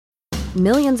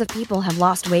Millions of people have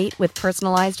lost weight with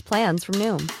personalized plans from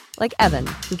Noom. Like Evan,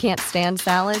 who can't stand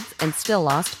salads and still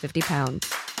lost 50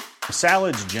 pounds.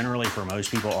 Salads generally for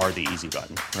most people are the easy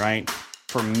button, right?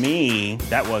 For me,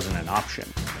 that wasn't an option.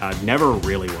 I never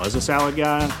really was a salad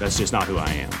guy. That's just not who I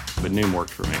am. But Noom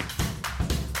worked for me.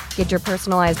 Get your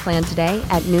personalized plan today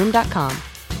at Noom.com.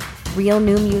 Real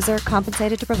Noom user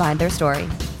compensated to provide their story.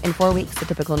 In 4 weeks, the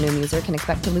typical Noom user can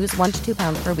expect to lose 1 to 2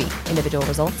 pounds per week. Individual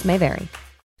results may vary.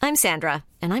 I'm Sandra,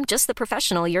 and I'm just the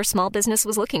professional your small business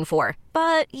was looking for.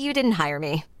 But you didn't hire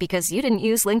me because you didn't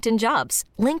use LinkedIn Jobs.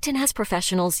 LinkedIn has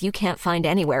professionals you can't find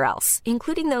anywhere else,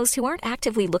 including those who aren't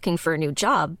actively looking for a new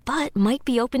job, but might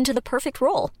be open to the perfect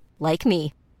role, like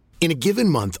me. In a given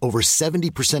month, over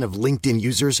 70% of LinkedIn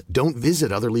users don't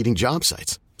visit other leading job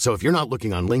sites. So if you're not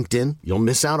looking on LinkedIn, you'll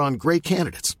miss out on great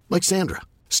candidates like Sandra.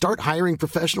 Start hiring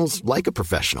professionals like a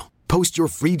professional. Post your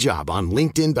free job on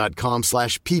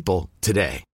linkedin.com/people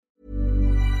today.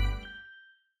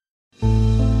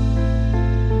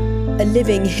 A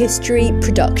Living History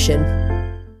production.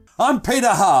 I'm Peter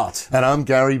Hart. And I'm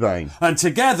Gary Bain. And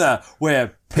together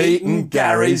we're Pete and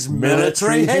Gary's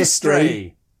Military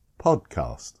History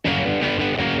Podcast.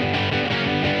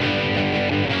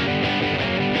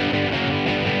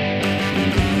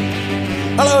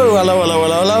 Hello.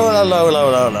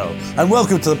 And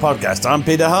welcome to the podcast. I'm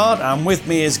Peter Hart, and with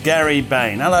me is Gary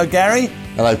Bain. Hello, Gary.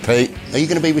 Hello, Pete. Are you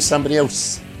going to be with somebody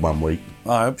else 1 week?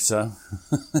 I hope so.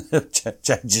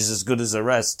 Change is as good as the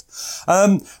rest.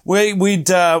 We're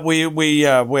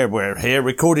here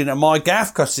recording at my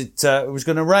gaff because it was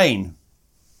going to rain.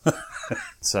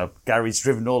 So Gary's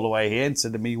driven all the way here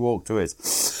instead of me walk to his.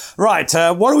 Right,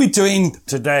 what are we doing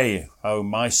today, oh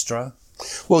maestro?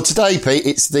 Well, today, Pete,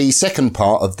 it's the second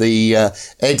part of the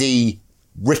Eddie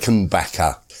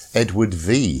Rickenbacker, Edward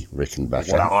V.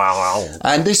 Rickenbacker. Wow.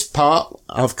 And this part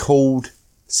I've called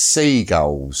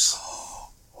Seagulls.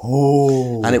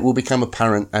 Oh. And it will become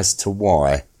apparent as to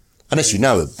why. Unless you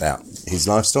know about his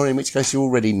life story, in which case you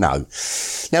already know.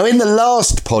 Now, in the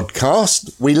last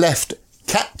podcast, we left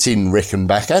Captain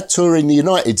Rickenbacker touring the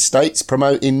United States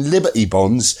promoting Liberty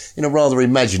bonds in a rather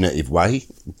imaginative way,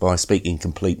 by speaking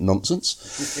complete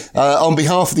nonsense, on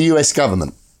behalf of the US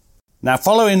government. Now,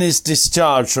 following his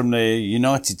discharge from the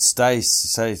United States,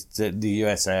 say the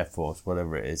US Air Force,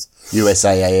 whatever it is.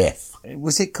 USAAF.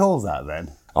 Was it called that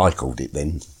then? I called it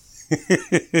then.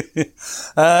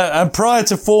 And prior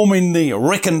to forming the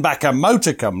Rickenbacker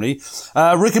Motor Company,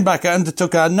 Rickenbacker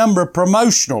undertook a number of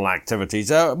promotional activities.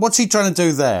 What's he trying to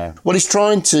do there? Well, he's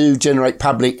trying to generate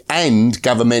public and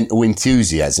governmental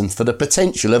enthusiasm for the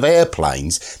potential of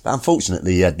airplanes, but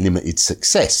unfortunately he had limited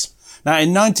success. Now,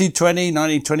 in 1920,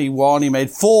 1921, he made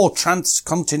 4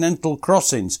 transcontinental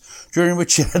crossings, during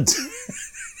which he had...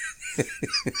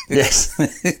 Yes.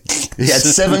 He had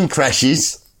 7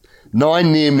 crashes,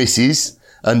 9 near misses,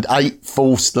 and 8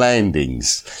 forced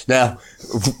landings. Now,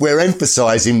 we're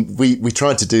emphasising, we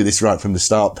tried to do this right from the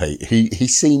start, Pete. He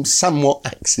seems somewhat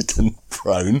accident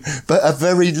prone, but a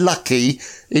very lucky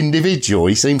individual.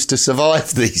 He seems to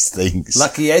survive these things.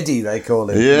 Lucky Eddie, they call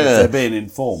him. Yeah. If they're being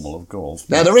informal, of course.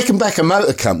 Now, the Rickenbacker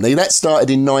Motor Company, that started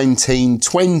in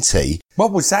 1920.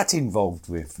 What was that involved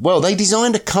with? Well, they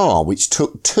designed a car which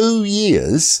took 2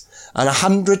 years and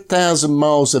 100,000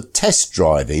 miles of test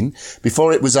driving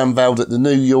before it was unveiled at the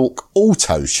New York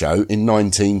Auto Show in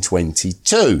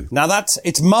 1922. Now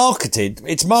it's marketed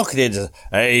as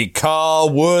a car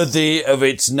worthy of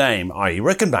its name, i.e.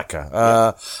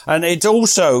 Rickenbacker. And it's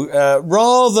also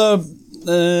rather,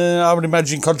 I would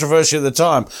imagine, controversial at the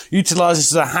time, utilises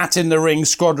the hat in the ring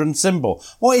squadron symbol.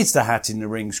 What is the hat in the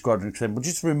ring squadron symbol?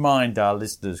 Just remind our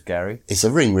listeners, Gary. It's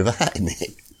a ring with a hat in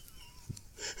it.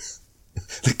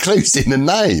 The clue's in the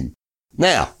name.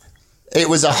 Now, it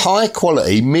was a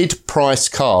high-quality, mid-price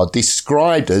car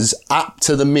described as up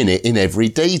to the minute in every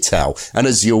detail. And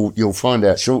as you'll find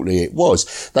out shortly, it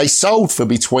was. They sold for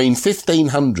between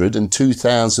 $1,500 and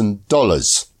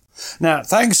 $2,000. Now,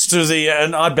 thanks to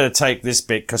and I'd better take this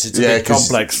bit because it's a bit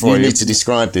complex for you. You need to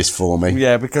describe this for me.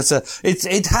 Yeah, because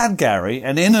it had, Gary,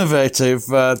 an innovative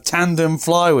tandem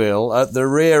flywheel at the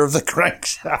rear of the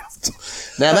crankshaft.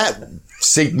 Now, that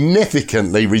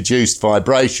significantly reduced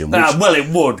vibration. Well, it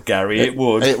would, Gary, it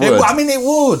would. It would. I mean, it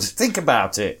would. Think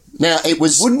about it. Now, it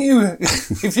was... Wouldn't you,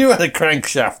 if you had a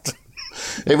crankshaft...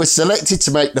 It was selected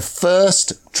to make the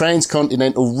first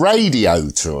transcontinental radio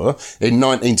tour in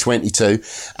 1922,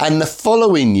 and the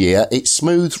following year its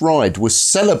smooth ride was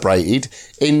celebrated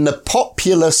in the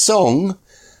popular song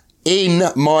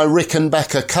In My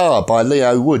Rickenbacker Car by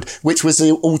Leo Wood, which was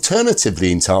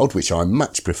alternatively entitled, which I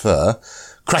much prefer,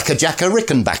 Cracker Jacker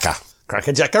Rickenbacker.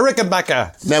 Crackerjack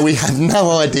Rickenbacker. Now, we have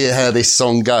no idea how this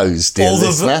song goes, dear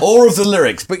listener. All of the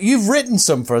lyrics, but you've written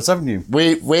some for us, haven't you?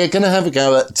 We're going to have a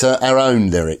go at our own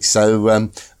lyrics. So,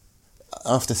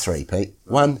 after 3, Pete.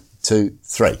 1, 2,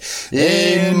 3.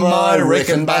 In my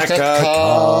Rickenbacker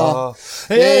car,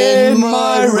 in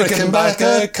my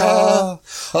Rickenbacker car,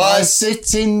 I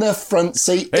sit in the front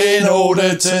seat in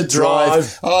order to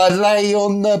drive. I lay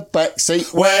on the back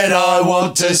seat when I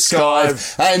want to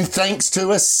skive. And thanks to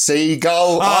a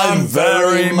seagull, I'm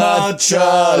very much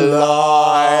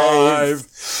alive.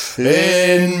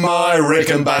 In my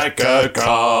Rickenbacker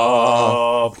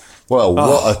car. Well,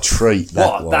 what a treat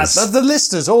that was. The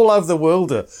listeners all over the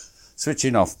world are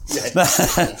switching off.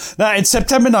 Now, in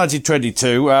September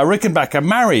 1922, Rickenbacker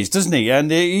marries, doesn't he? And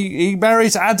he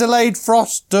marries Adelaide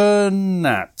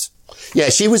Frost-Nat. Yeah,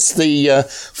 she was the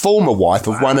former wife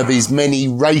of one of his many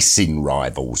racing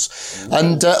rivals.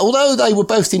 And although they were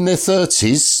both in their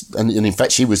 30s, and in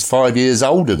fact she was 5 years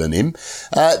older than him,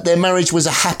 their marriage was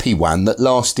a happy one that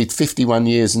lasted 51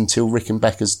 years until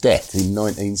Rickenbacker's death in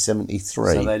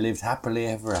 1973. So they lived happily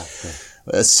ever after.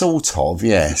 Sort of,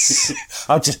 yes.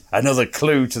 Just another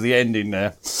clue to the ending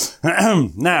there.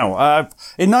 Now,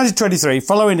 in 1923,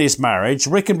 following his marriage,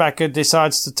 Rickenbacker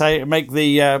decides to make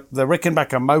the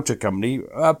Rickenbacker Motor Company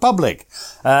public,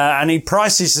 and he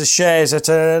prices the shares at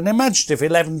an imaginative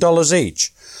 $11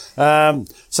 each.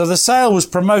 So the sale was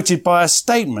promoted by a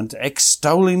statement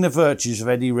extolling the virtues of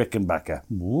Eddie Rickenbacker.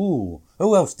 Ooh.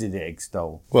 Who else did it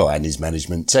extol? Well, and his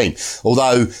management team.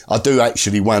 Although I do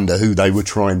actually wonder who they were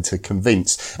trying to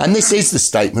convince. And this is the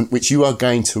statement which you are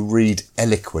going to read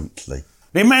eloquently.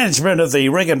 The management of the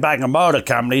Rickenbacker Motor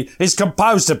Company is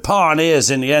composed of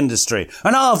pioneers in the industry,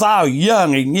 and although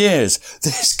young in years,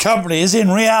 this company is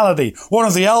in reality one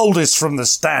of the oldest from the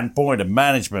standpoint of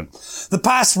management. The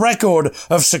past record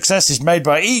of successes made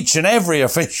by each and every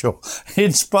official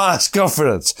inspires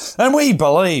confidence, and we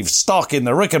believe stock in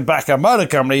the Rickenbacker Motor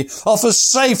Company offers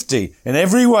safety in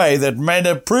every way that men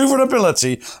of proven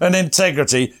ability and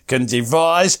integrity can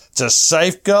devise to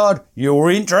safeguard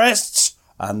your interests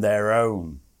and their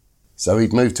own. So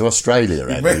he'd moved to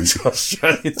Australia, He moved to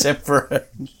Australia temporarily.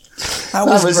 That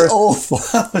was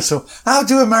awful. How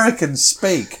do Americans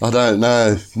speak? I don't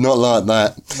know. Not like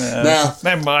that. Now,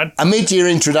 never mind. A mid-year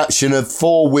introduction of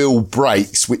four-wheel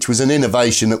brakes, which was an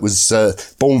innovation that was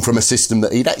born from a system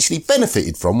that he'd actually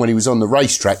benefited from when he was on the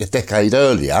racetrack a decade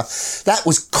earlier, that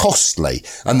was costly,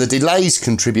 and the delays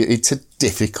contributed to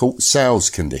difficult sales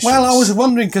conditions. Well, I was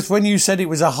wondering, because when you said it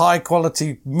was a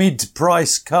high-quality,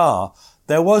 mid-price car,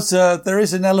 there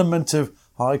is an element of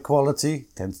high quality,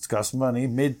 tends to cost money,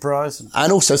 mid-price.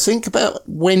 And also think about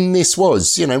when this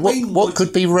was, what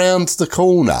could be round the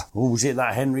corner. Oh, was it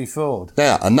that Henry Ford?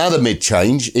 Now, another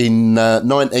mid-change in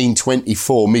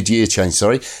 1924, mid-year change,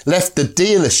 left the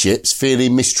dealerships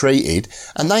feeling mistreated,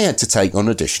 and they had to take on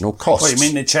additional costs. What, you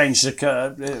mean they changed the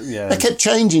car? Yeah. They kept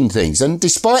changing things, and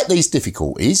despite these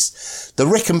difficulties, the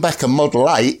Rickenbacker Model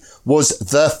 8 was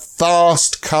the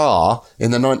fast car in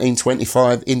the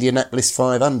 1925 Indianapolis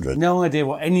 500. No idea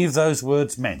what any of those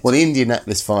words meant. Well, the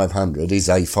Indianapolis 500 is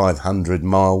a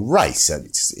 500-mile race, and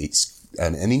it's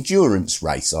an endurance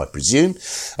race, I presume,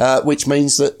 which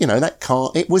means that, that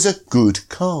car, it was a good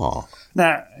car.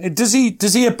 Now, does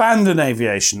he abandon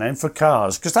aviation then for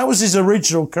cars? Because that was his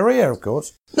original career, of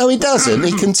course. No, he doesn't.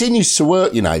 He continues to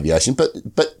work in aviation,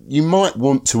 but you might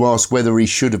want to ask whether he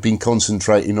should have been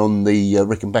concentrating on the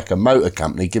Rickenbacker Motor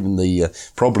Company, given the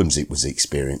problems it was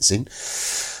experiencing.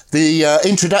 The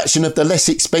introduction of the less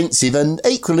expensive and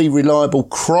equally reliable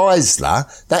Chrysler,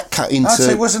 that cut into... So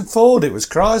it wasn't Ford, it was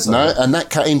Chrysler. No, and that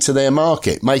cut into their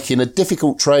market, making a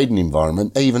difficult trading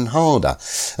environment even harder.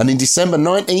 And in December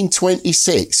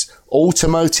 1926,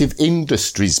 Automotive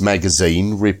Industries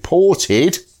magazine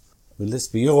reported... Will this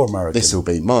be your American? This will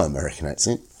be my American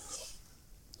accent.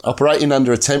 Operating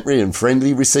under a temporary and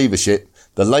friendly receivership,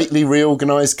 the lately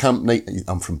reorganised company...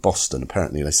 I'm from Boston,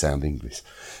 apparently they sound English...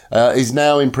 is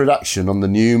now in production on the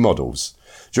new models.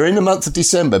 During the month of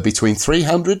December, between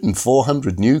 300 and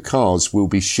 400 new cars will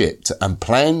be shipped, and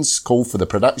plans call for the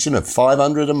production of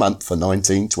 500 a month for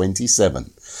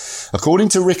 1927. According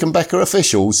to Rickenbacker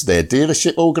officials, their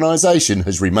dealership organisation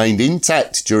has remained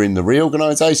intact during the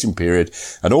reorganisation period,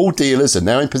 and all dealers are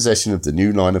now in possession of the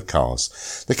new line of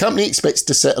cars. The company expects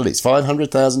to settle its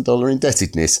 $500,000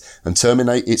 indebtedness and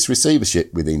terminate its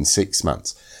receivership within 6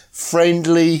 months.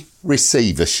 Friendly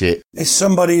receivership. Is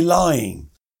somebody lying?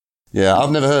 Yeah,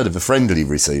 I've never heard of a friendly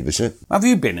receivership. Have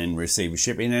you been in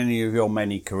receivership in any of your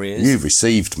many careers? You've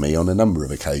received me on a number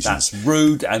of occasions. That's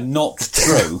rude and not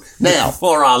true. Now,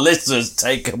 for our listeners,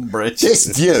 take umbrage.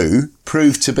 this view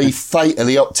proved to be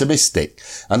fatally optimistic,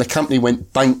 and the company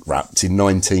went bankrupt in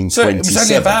 1927. So it was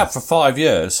only about for 5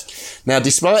 years. Now,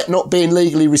 despite not being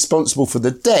legally responsible for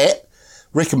the debt,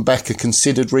 Rickenbacker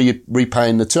considered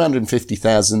repaying the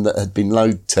 $250,000 that had been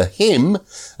loaned to him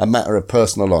a matter of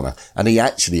personal honour, and he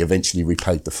actually eventually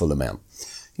repaid the full amount.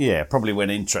 Yeah, probably when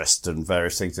interest and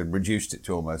various things had reduced it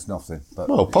to almost nothing. But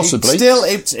Well, possibly.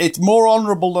 It's more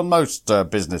honourable than most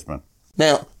businessmen.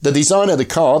 Now, the design of the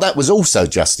car, that was also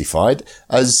justified,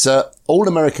 as all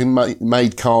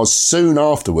American-made cars soon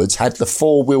afterwards had the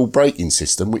four-wheel braking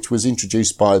system, which was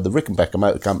introduced by the Rickenbacker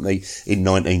Motor Company in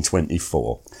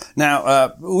 1924.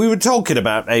 Now, we were talking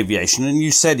about aviation, and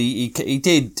you said he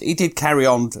did carry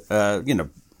on,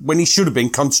 when he should have been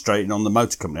concentrating on the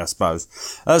motor company, I suppose.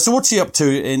 So what's he up to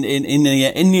in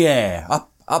the air,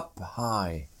 up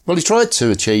high? Well, he tried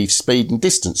to achieve speed and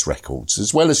distance records,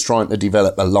 as well as trying to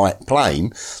develop a light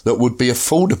plane that would be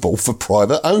affordable for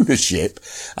private ownership.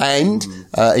 And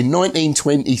in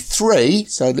 1923,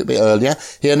 so a little bit earlier,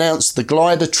 he announced the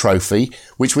Glider Trophy,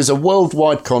 which was a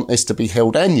worldwide contest to be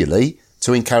held annually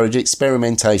to encourage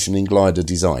experimentation in glider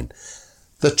design.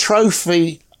 The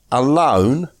trophy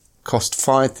alone cost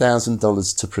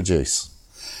 $5,000 to produce.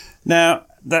 Now,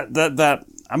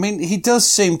 I mean, he does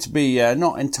seem to be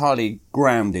not entirely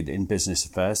grounded in business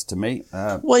affairs to me.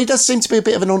 Well, he does seem to be a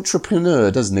bit of an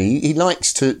entrepreneur, doesn't he? He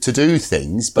likes to do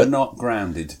things, but not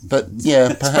grounded. But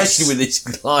yeah, perhaps. Especially with this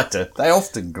glider. They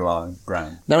often ground.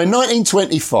 Now, in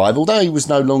 1925, although he was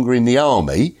no longer in the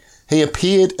army, he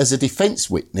appeared as a defence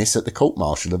witness at the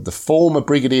court-martial of the former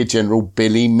Brigadier General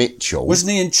Billy Mitchell. Wasn't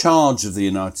he in charge of the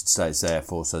United States Air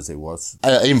Force as it was?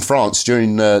 In France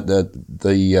during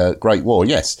the Great War,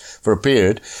 yes, for a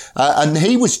period. And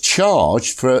he was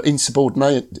charged for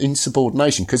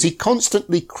insubordination because he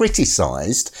constantly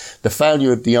criticised the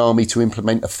failure of the army to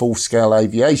implement a full-scale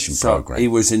aviation programme. He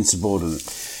was insubordinate.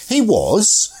 He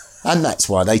was, and that's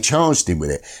why they charged him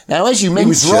with it. Now, as you mentioned... He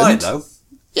was right, though.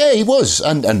 Yeah, he was,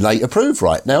 and later proved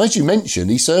right. Now, as you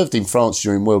mentioned, he served in France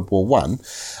during World War I,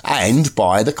 and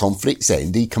by the conflict's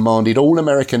end, he commanded all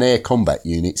American air combat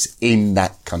units in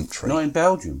that country. Not in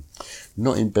Belgium?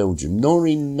 Not in Belgium, nor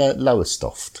in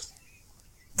Lowestoft.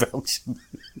 Belgium?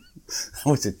 That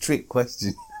was a trick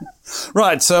question.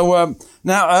 Right, so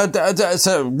now,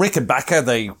 so Rickenbacker,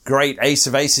 the great ace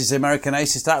of aces, American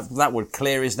aces, that would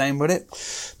clear his name, would it?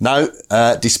 No,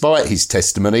 despite his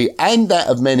testimony and that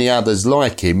of many others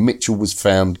like him, Mitchell was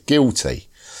found guilty.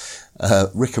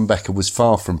 Rickenbacker was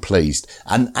far from pleased,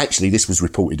 and actually this was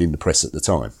reported in the press at the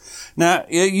time. Now,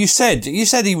 you said he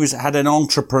had an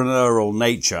entrepreneurial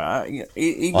nature. I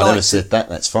never said that.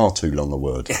 That's far too long a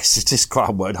word. Yes, it is quite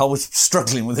a word. I was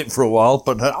struggling with it for a while,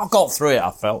 but I got through it,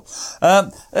 I felt.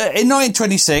 In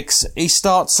 1926, he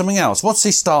starts something else. What's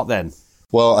he start then?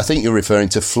 Well, I think you're referring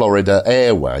to Florida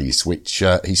Airways, which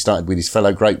he started with his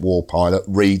fellow Great War pilot,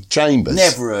 Reed Chambers.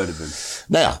 Never heard of him.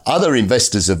 Now, other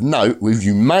investors of note, who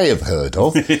you may have heard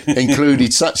of,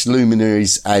 included such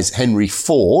luminaries as Henry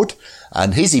Ford,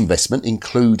 and his investment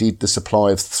included the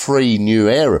supply of 3 new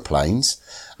aeroplanes,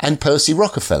 and Percy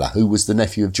Rockefeller, who was the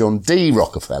nephew of John D.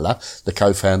 Rockefeller, the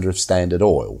co-founder of Standard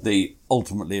Oil.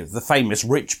 Ultimately, the famous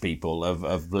rich people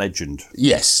of legend.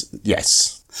 Yes. Yeah.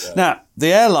 Now,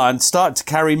 the airline started to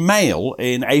carry mail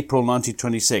in April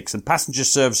 1926, and passenger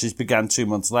services began 2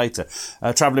 months later,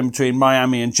 travelling between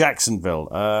Miami and Jacksonville.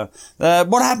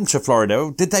 What happened to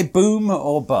Florida? Did they boom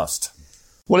or bust?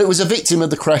 Well, it was a victim of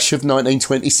the crash of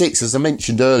 1926. As I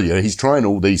mentioned earlier, he's trying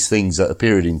all these things at a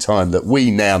period in time that we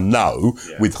now know,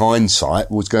 with hindsight,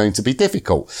 was going to be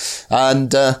difficult.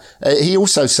 And he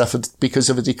also suffered because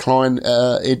of a decline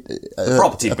in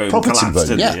property boom collapsed,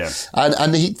 didn't he?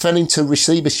 And he fell into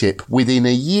receivership within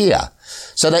a year.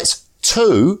 So that's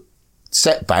 2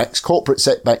 setbacks, corporate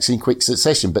setbacks in quick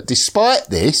succession. But despite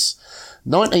this,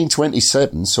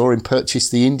 1927 saw him purchase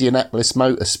the Indianapolis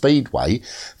Motor Speedway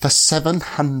for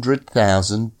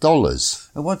 $700,000.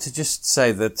 I want to just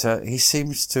say that he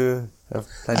seems to have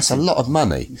plenty. That's a lot of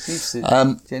money. He seems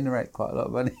to generate quite a lot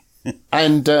of money.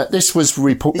 And this was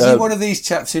reported. Is he one of these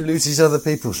chaps who loses other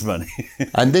people's money?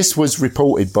 And this was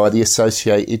reported by the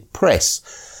Associated Press.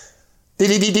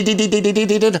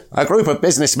 A group of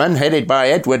businessmen headed by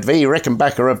Edward V.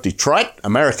 Rickenbacker of Detroit,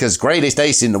 America's greatest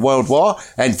ace in the World War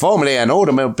and formerly an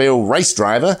automobile race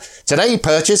driver, today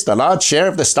purchased a large share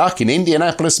of the stock in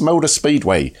Indianapolis Motor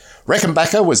Speedway.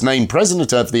 Rickenbacker was named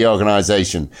president of the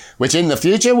organization, which in the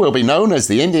future will be known as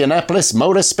the Indianapolis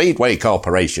Motor Speedway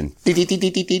Corporation.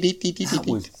 That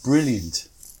was brilliant.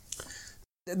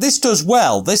 This does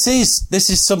well. This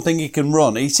is something he can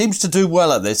run. He seems to do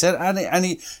well at this, and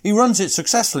he runs it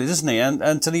successfully, doesn't he? And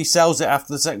until he sells it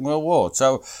after the Second World War.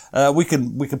 So we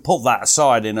can put that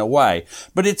aside in a way.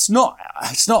 But it's not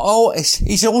all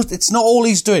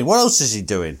he's doing. What else is he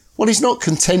doing? Well, he's not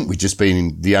content with just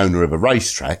being the owner of a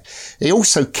racetrack. He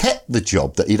also kept the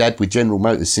job that he'd had with General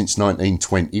Motors since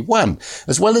 1921,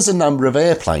 as well as a number of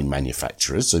airplane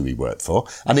manufacturers who he worked for.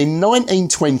 And in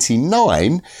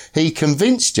 1929, he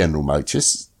convinced General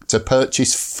Motors to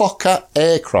purchase Fokker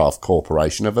Aircraft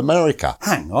Corporation of America.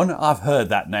 Hang on, I've heard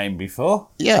that name before.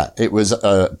 Yeah, it was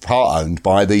part owned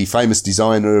by the famous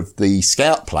designer of the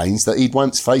Scout planes that he'd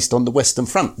once faced on the Western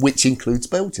Front, which includes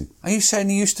Belgium. Are you saying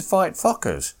he used to fight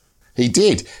Fokkers? He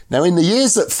did. Now, in the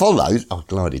years that followed... I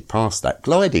glided past that.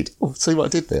 Glided. Oh, see what I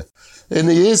did there. In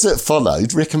the years that followed,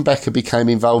 Rickenbacker became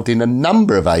involved in a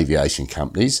number of aviation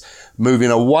companies,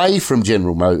 moving away from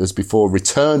General Motors before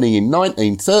returning in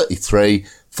 1933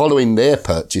 following their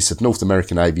purchase of North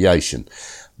American Aviation,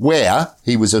 where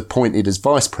he was appointed as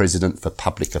Vice President for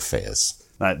Public Affairs.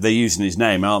 They're using his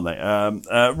name, aren't they?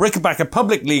 Rickenbacker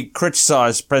publicly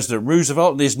criticised President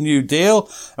Roosevelt and his New Deal,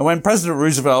 and when President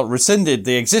Roosevelt rescinded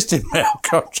the existing mail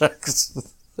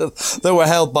contracts that were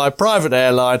held by private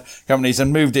airline companies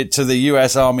and moved it to the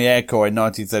US Army Air Corps in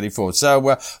 1934.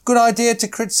 So, good idea to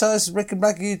criticise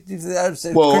Rickenbacker,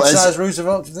 criticise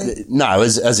Roosevelt, do you think? No,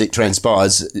 as it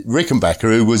transpires,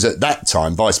 Rickenbacker, who was at that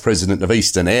time Vice President of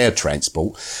Eastern Air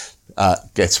Transport,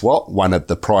 guess what? One of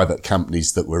the private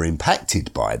companies that were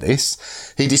impacted by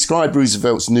this. He described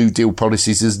Roosevelt's New Deal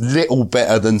policies as little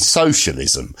better than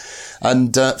socialism.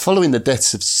 And following the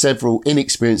deaths of several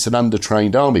inexperienced and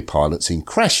undertrained army pilots in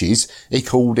crashes, he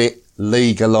called it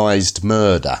legalised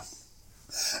murder.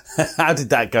 How did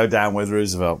that go down with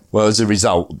Roosevelt? Well, as a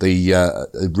result, the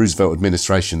Roosevelt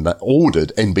administration that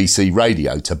ordered NBC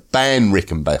Radio to ban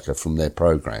Rickenbacker from their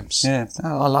programmes. Yeah,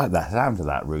 I like that sound of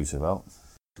that, Roosevelt.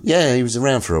 Yeah, he was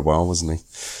around for a while, wasn't he?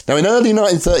 Now, in early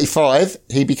 1935,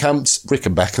 he becomes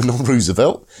Rickenbacker, not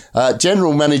Roosevelt,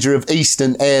 general manager of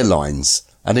Eastern Airlines.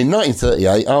 And in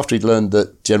 1938, after he'd learned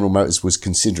that General Motors was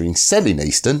considering selling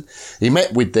Eastern, he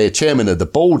met with their chairman of the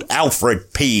board,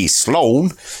 Alfred P.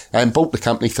 Sloan, and bought the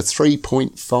company for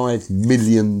 $3.5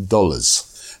 million.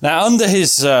 Now, under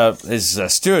his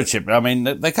stewardship, I mean,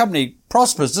 the company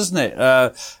prospers, doesn't it?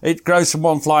 It grows from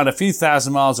one flying a few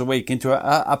thousand miles a week into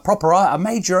a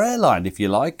major airline, if you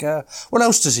like. What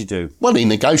else does he do? Well, he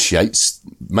negotiates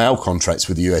mail contracts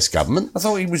with the US government. I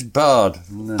thought he was barred.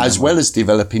 As well as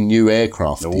developing new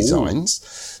aircraft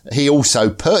designs. He also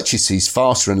purchases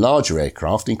faster and larger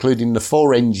aircraft, including the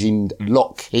 4-engined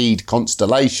Lockheed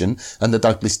Constellation and the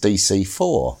Douglas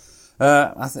DC-4.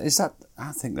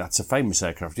 I think that's a famous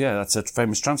aircraft. Yeah, that's a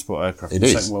famous transport aircraft in the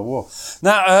Second World War.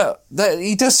 Now,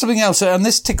 he does something else, and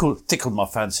this tickled my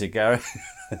fancy, Gary.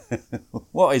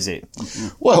 What is it?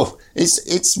 Well,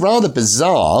 it's rather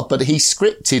bizarre, but he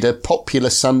scripted a popular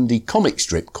Sunday comic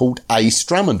strip called Ace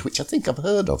Drummond, which I think I've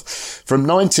heard of, from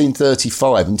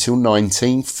 1935 until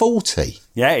 1940.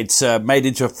 Yeah, it's made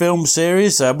into a film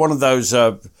series, one of those...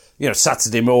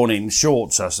 Saturday morning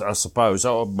shorts, I suppose.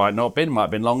 Oh, it might not have been, might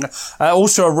have been longer.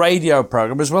 Also a radio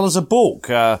programme, as well as a book.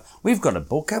 We've got a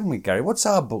book, haven't we, Gary? What's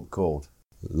our book called?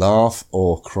 Laugh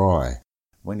or Cry.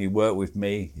 When you work with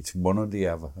me, it's one or the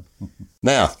other.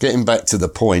 Now, getting back to the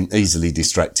point, easily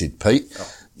distracted, Pete.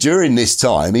 During this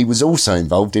time, he was also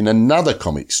involved in another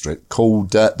comic strip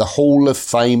called The Hall of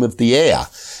Fame of the Air,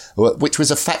 which was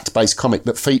a fact-based comic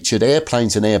that featured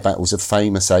airplanes and air battles of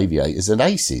famous aviators and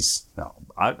aces. No,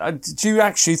 do you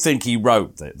actually think he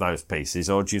wrote those pieces,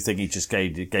 or do you think he just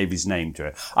gave his name to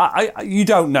it? You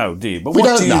don't know, do you? But we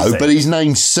don't know, but his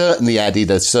name certainly added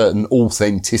a certain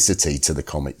authenticity to the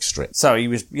comic strip. So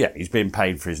he's being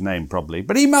paid for his name probably,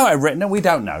 but he might have written it. We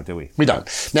don't know, do we? We don't.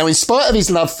 Now, in spite of his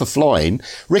love for flying,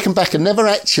 Rickenbacker never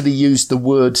actually used the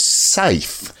word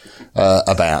safe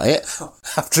about it.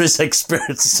 After his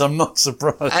experiences, I'm not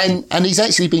surprised. And he's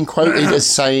actually been quoted as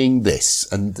saying this,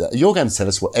 and you're going to tell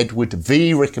us what Edward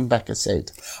V. Rickenbacker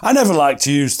said. I never like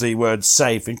to use the word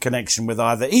safe in connection with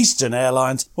either Eastern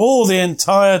Airlines or the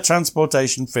entire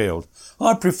transportation field.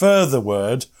 I prefer the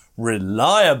word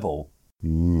reliable.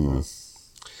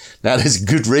 Now, there's a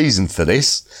good reason for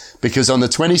this, because on the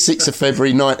 26th of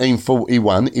February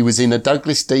 1941, he was in a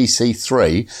Douglas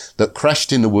DC-3 that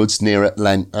crashed in the woods near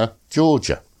Atlanta,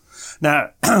 Georgia.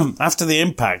 Now, after the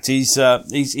impact,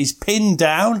 he's pinned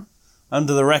down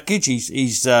under the wreckage.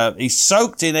 He's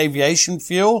soaked in aviation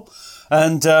fuel,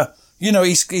 and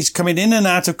he's coming in and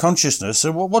out of consciousness.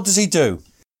 So what does he do?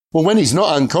 Well, when he's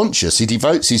not unconscious, he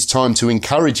devotes his time to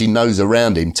encouraging those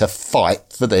around him to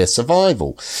fight for their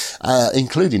survival,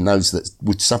 including those that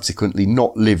would subsequently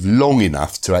not live long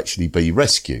enough to actually be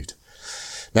rescued.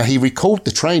 Now, he recalled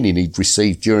the training he'd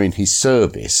received during his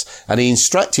service, and he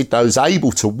instructed those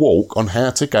able to walk on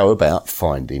how to go about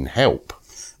finding help.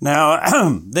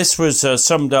 Now, this was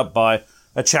summed up by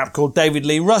a chap called David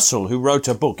Lee Russell, who wrote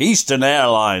a book, Eastern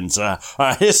Airlines,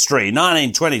 History,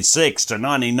 1926 to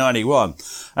 1991.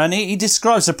 And he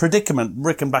describes the predicament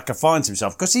Rickenbacker finds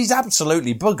himself, because he's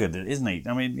absolutely buggered, isn't he?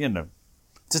 I mean,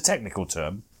 it's a technical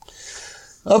term.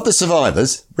 Of the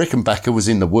survivors, Rickenbacker was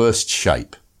in the worst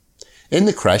shape. In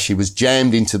the crash, he was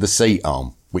jammed into the seat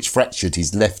arm, which fractured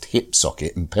his left hip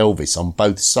socket and pelvis on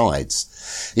both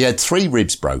sides. He had 3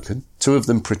 ribs broken, 2 of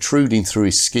them protruding through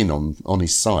his skin on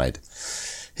his side.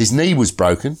 His knee was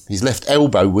broken, his left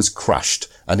elbow was crushed,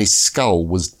 and his skull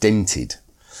was dented.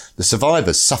 The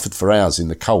survivors suffered for hours in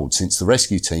the cold, since the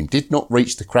rescue team did not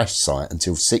reach the crash site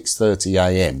until 6:30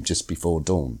 a.m. just before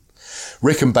dawn.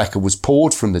 Rickenbacker was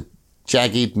poured from the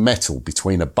jagged metal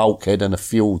between a bulkhead and a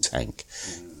fuel tank.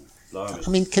 I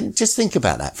mean, just think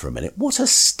about that for a minute. What a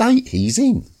state he's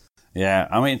in. Yeah,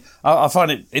 I mean, I find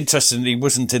it interesting that he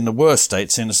wasn't in the worst state,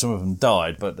 seeing as some of them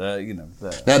died, but,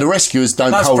 Now, the rescuers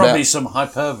don't that's hold out... probably some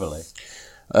hyperbole.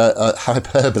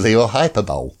 Hyperbole or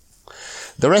hyperbole.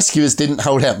 The rescuers didn't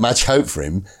hold out much hope for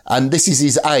him, and this is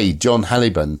his aide, John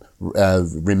Halliburton,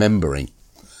 remembering.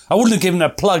 I wouldn't have given a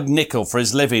plugged nickel for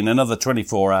his living another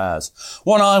 24 hours.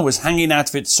 One eye was hanging out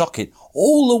of its socket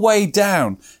all the way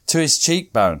down to his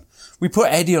cheekbone. We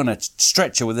put Eddie on a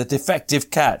stretcher with a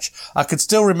defective catch. I could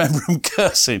still remember him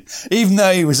cursing, even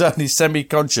though he was only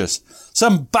semi-conscious.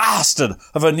 Some bastard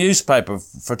of a newspaper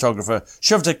photographer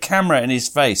shoved a camera in his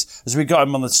face as we got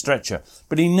him on the stretcher,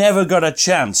 but he never got a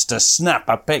chance to snap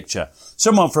a picture.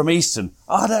 Someone from Easton,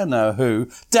 I don't know who,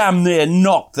 damn near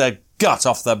knocked the gut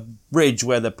off the bridge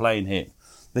where the plane hit.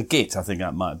 The git, I think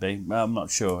that might be. I'm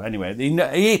not sure. Anyway, he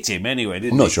hit him anyway,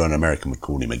 didn't he? I'm not sure an American would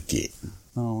call him a git.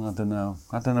 Oh, I don't know.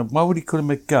 Why would he call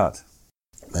him a gut?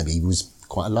 Maybe he was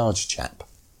quite a large chap.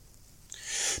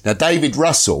 Now, David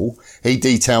Russell, he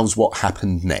details what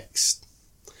happened next.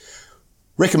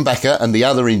 Rickenbacker and the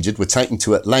other injured were taken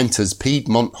to Atlanta's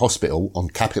Piedmont Hospital on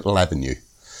Capitol Avenue.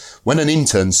 When an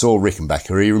intern saw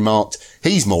Rickenbacker, he remarked,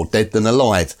 "He's more dead than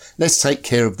alive. Let's take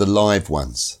care of the live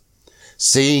ones."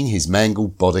 Seeing his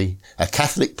mangled body, a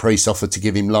Catholic priest offered to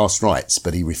give him last rites,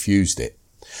 but he refused it.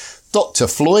 Dr.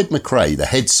 Floyd McRae, the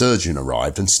head surgeon,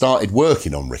 arrived and started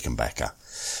working on Rickenbacker.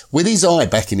 With his eye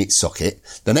back in its socket,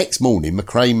 the next morning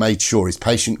McRae made sure his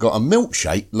patient got a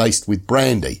milkshake laced with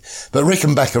brandy, but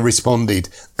Rickenbacker responded,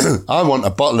 "I want a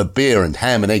bottle of beer and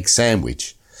ham and egg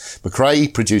sandwich."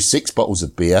 McRae produced 6 bottles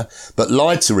of beer, but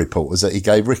lied to reporters that he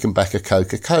gave Rickenbacker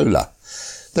Coca-Cola.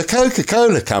 The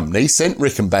Coca-Cola company sent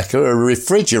Rickenbacker a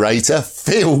refrigerator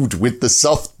filled with the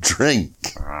soft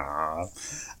drink.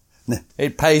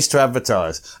 It pays to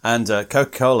advertise. And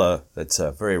Coca-Cola, it's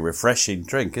a very refreshing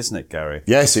drink, isn't it, Gary?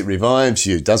 Yes, it revives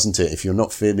you, doesn't it? If you're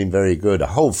not feeling very good, a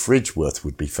whole fridge worth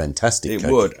would be fantastic.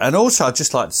 It would. And also, I'd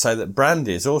just like to say that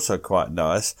brandy is also quite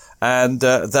nice, and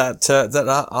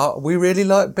that we really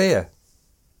like beer.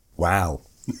 Wow.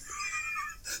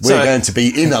 We're going to be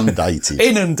inundated.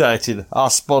 Inundated,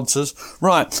 our sponsors.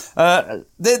 Right.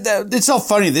 It's not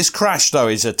funny. This crash, though,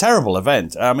 is a terrible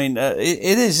event. I mean, it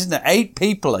is, isn't it? 8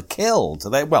 people are killed.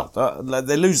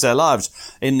 They lose their lives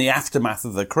in the aftermath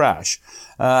of the crash.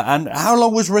 And how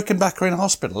long was Rickenbacker in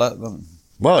hospital?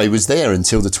 Well, he was there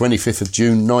until the 25th of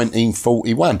June,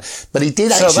 1941. But he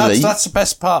did actually... So that's the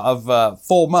best part of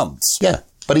 4 months. Yeah.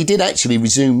 But he did actually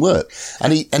resume work,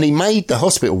 and he made the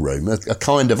hospital room a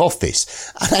kind of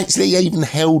office, and actually even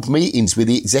held meetings with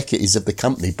the executives of the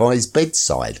company by his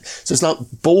bedside. So it's like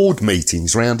board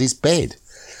meetings round his bed.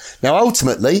 Now,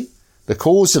 ultimately, the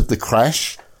cause of the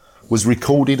crash was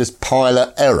recorded as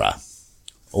pilot error,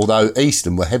 although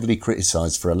Easton were heavily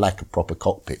criticised for a lack of proper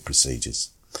cockpit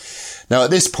procedures. Now, at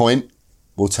this point,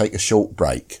 we'll take a short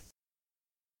break.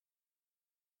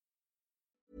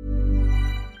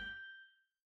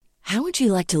 How would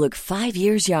you like to look 5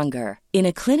 years younger? In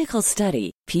a clinical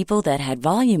study, people that had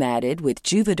volume added with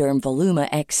Juvederm Voluma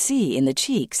XC in the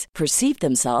cheeks perceived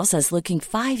themselves as looking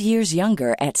 5 years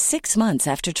younger at 6 months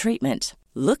after treatment.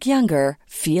 Look younger,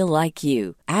 feel like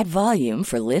you. Add volume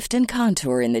for lift and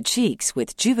contour in the cheeks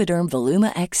with Juvederm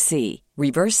Voluma XC.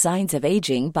 Reverse signs of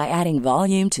aging by adding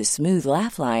volume to smooth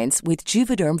laugh lines with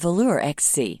Juvederm Volure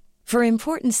XC. For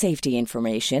important safety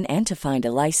information and to find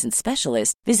a licensed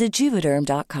specialist, visit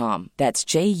Juvederm.com. That's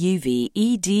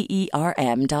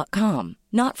JUVEDERM.com.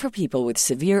 Not for people with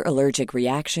severe allergic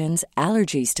reactions,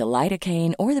 allergies to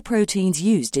lidocaine, or the proteins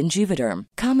used in Juvederm.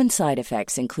 Common side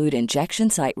effects include injection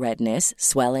site redness,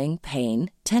 swelling,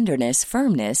 pain, tenderness,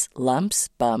 firmness, lumps,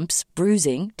 bumps,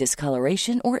 bruising,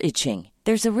 discoloration, or itching.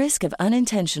 There's a risk of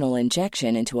unintentional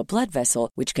injection into a blood vessel,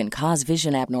 which can cause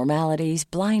vision abnormalities,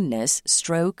 blindness,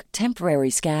 stroke, temporary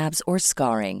scabs, or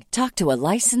scarring. Talk to a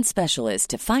licensed specialist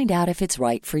to find out if it's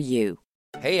right for you.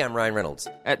 Hey, I'm Ryan Reynolds.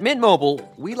 At Mint Mobile,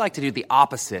 we like to do the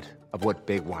opposite of what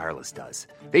Big Wireless does.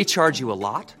 They charge you a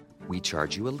lot, we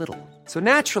charge you a little. So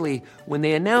naturally, when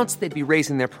they announced they'd be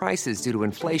raising their prices due to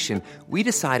inflation, we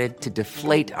decided to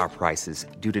deflate our prices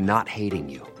due to not hating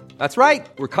you. That's right.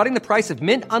 We're cutting the price of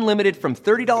Mint Unlimited from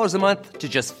 $30 a month to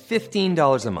just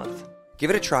 $15 a month. Give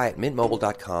it a try at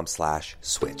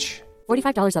mintmobile.com/switch.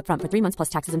 $45 up front for 3 months plus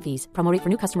taxes and fees. Promo rate for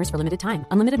new customers for limited time.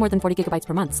 Unlimited more than 40 gigabytes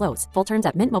per month. Slows full terms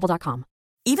at mintmobile.com.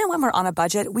 Even when we're on a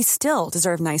budget, we still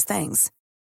deserve nice things.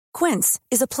 Quince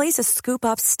is a place to scoop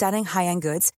up stunning high-end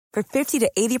goods for 50 to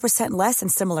 80% less than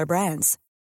similar brands.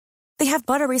 They have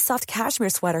buttery soft cashmere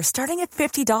sweaters starting at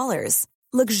 $50,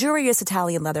 luxurious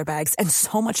Italian leather bags, and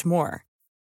so much more.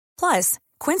 Plus,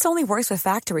 Quince only works with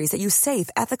factories that use safe,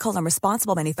 ethical, and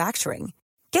responsible manufacturing.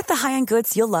 Get the high-end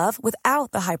goods you'll love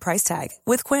without the high price tag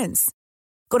with Quince.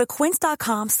 Go to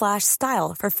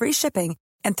quince.com/style for free shipping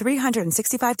and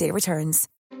 365-day returns.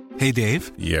 Hey,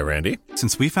 Dave. Yeah, Randy.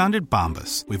 Since we founded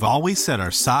Bombas, we've always said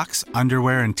our socks,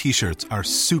 underwear, and T-shirts are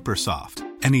super soft.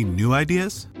 Any new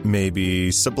ideas?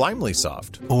 Maybe sublimely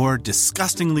soft. Or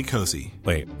disgustingly cozy.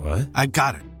 Wait, what? I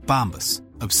got it. Bombas.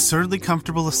 Absurdly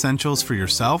comfortable essentials for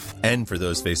yourself and for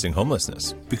those facing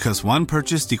homelessness. Because one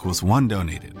purchased equals one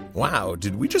donated. Wow,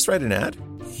 did we just write an ad?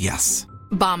 Yes.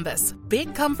 Bombas.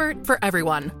 Big comfort for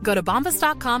everyone. Go to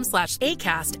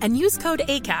bombas.com/ACAST and use code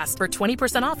ACAST for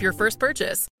 20% off your first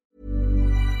purchase.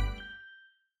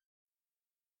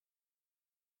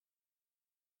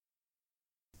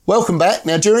 Welcome back.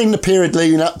 Now, during the period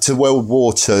leading up to World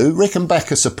War II,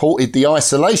 Rickenbacker supported the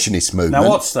isolationist movement. Now,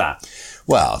 what's that?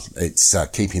 Well, it's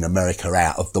keeping America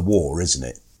out of the war, isn't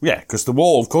it? Yeah, because the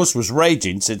war, of course, was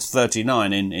raging since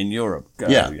 1939 in Europe.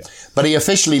 Yeah, but he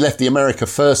officially left the America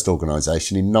First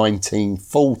organisation in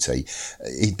 1940.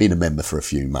 He'd been a member for a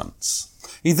few months.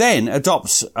 He then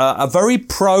adopts a very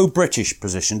pro-British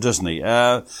position, doesn't he?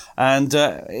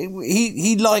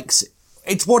 He likes...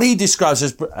 It's what he describes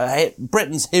as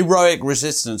Britain's heroic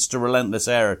resistance to relentless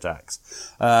air attacks.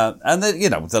 And,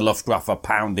 the Luftwaffe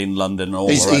pounding London and all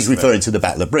that. He's referring to the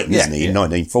Battle of Britain, isn't he, in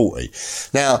 1940.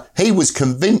 Now, he was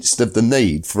convinced of the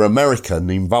need for American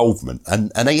involvement,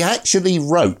 and he actually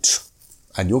wrote,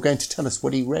 and you're going to tell us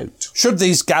what he wrote. Should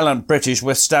these gallant British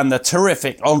withstand the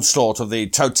terrific onslaught of the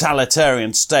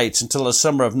totalitarian states until the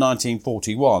summer of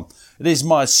 1941, it is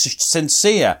my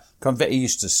sincere he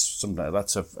used to,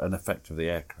 that's an effect of the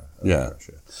aircraft. Yeah.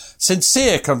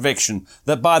 Sincere conviction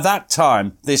that by that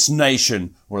time this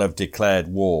nation will have declared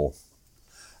war.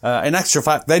 In actual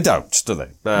fact, they don't, do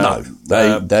they? No,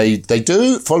 they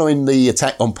do, following the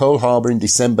attack on Pearl Harbor in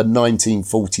December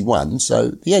 1941,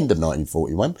 so the end of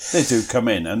 1941. They do come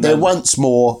in. And they're once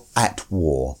more at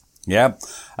war. Yeah.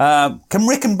 Can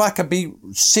Rickenbacker be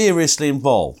seriously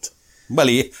involved? Well,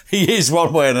 he is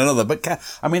one way and another, but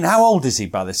how old is he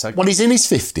by this time? Well, he's in his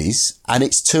 50s, and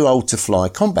it's too old to fly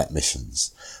combat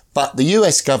missions. But the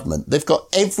US government, they've got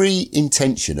every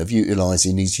intention of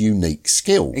utilising his unique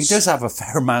skills. He does have a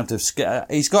fair amount of skill.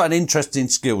 He's got an interesting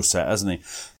skill set, hasn't he?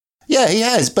 Yeah, he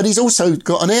has, but he's also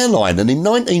got an airline, and in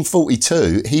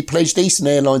 1942, he pledged Eastern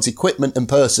Airlines equipment and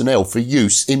personnel for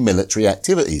use in military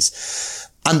activities.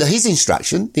 Under his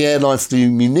instruction, the airline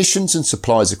flew munitions and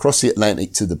supplies across the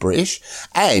Atlantic to the British,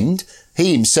 and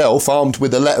he himself, armed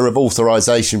with a letter of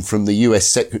authorisation from the US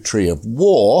Secretary of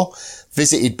War,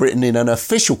 visited Britain in an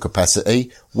official capacity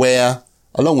where,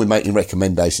 along with making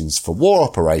recommendations for war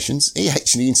operations, he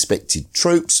actually inspected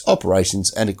troops,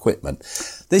 operations and equipment.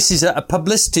 This is a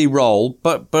publicity role,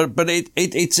 but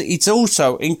it's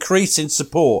also increasing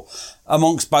support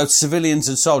amongst both civilians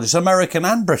and soldiers, American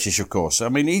and British, of course. I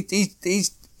mean,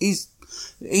 he's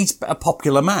he's a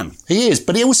popular man. He is,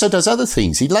 but he also does other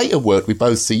things. He later worked with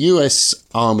both the US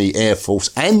Army Air Force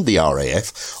and the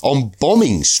RAF on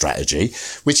bombing strategy,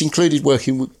 which included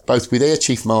working both with Air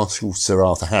Chief Marshal Sir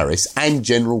Arthur Harris and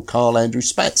General Carl Andrew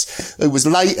Spaatz, who was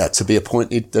later to be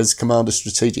appointed as Commander of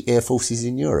Strategic Air Forces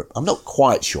in Europe. I'm not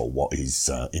quite sure what his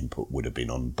input would have been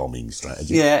on bombing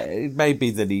strategy. Yeah, it may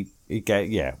be that he gave,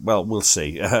 yeah, well, we'll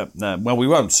see. Well, we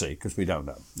won't see because we don't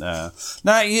know.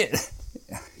 Now,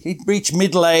 he'd reached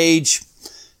middle age.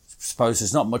 Suppose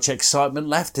there's not much excitement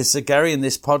left, is there, Gary, in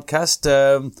this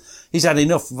podcast? He's had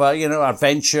enough,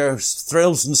 adventure,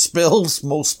 thrills and spills,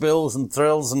 more spills and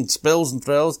thrills and spills and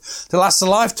thrills to last a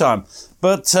lifetime.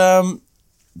 But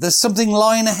there's something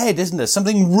lying ahead, isn't there?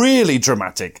 Something really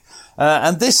dramatic.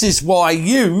 And this is why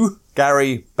you,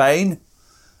 Gary Bain,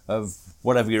 of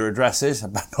whatever your address is, I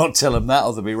better not tell them that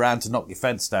or they'll be round to knock your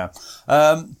fence down.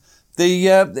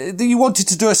 You wanted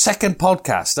to do a second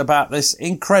podcast about this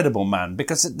incredible man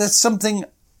because there's something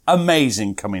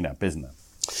amazing coming up, isn't there?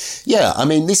 Yeah, I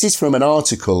mean, this is from an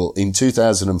article in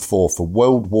 2004 for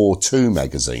World War II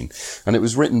magazine, and it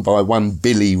was written by one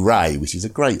Billy Ray, which is a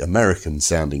great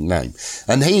American-sounding name.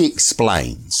 And he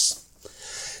explains,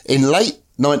 in late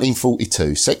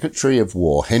 1942, Secretary of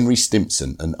War Henry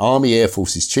Stimson and Army Air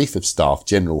Forces Chief of Staff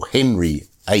General Henry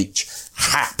H.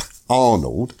 Hap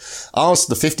Arnold asked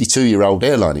the 52-year-old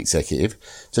airline executive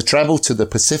to travel to the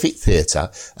Pacific Theatre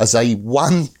as a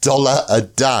 $1 a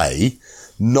day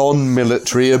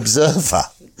non-military observer.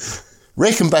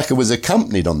 Rickenbacker was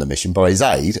accompanied on the mission by his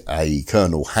aide, a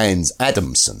Colonel Hans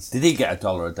Adamson. Did he get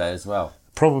 $1 a day as well?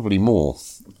 Probably more.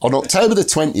 On October the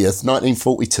 20th,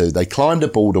 1942, they climbed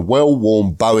aboard a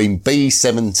well-worn Boeing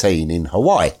B-17 in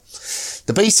Hawaii.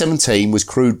 The B-17 was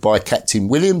crewed by Captain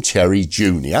William Cherry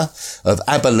Jr. of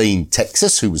Abilene,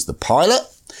 Texas, who was the pilot,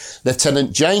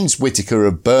 Lieutenant James Whitaker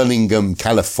of Burlingame,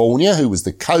 California, who was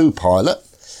the co-pilot,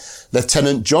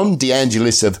 Lieutenant John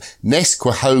DeAngelis of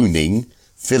Nesquehoning,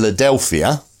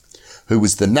 Philadelphia, who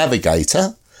was the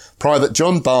navigator, Private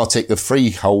John Bartek of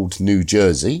Freehold, New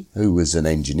Jersey, who was an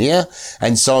engineer,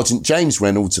 and Sergeant James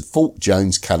Reynolds of Fort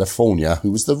Jones, California,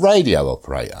 who was the radio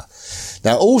operator.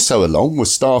 Now, also along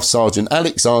was Staff Sergeant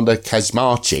Alexander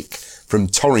Kazmarchik from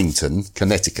Torrington,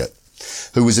 Connecticut,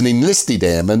 who was an enlisted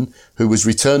airman who was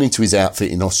returning to his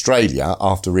outfit in Australia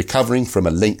after recovering from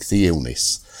a lengthy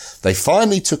illness. They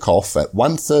finally took off at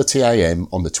 1:30 a.m.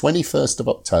 on the 21st of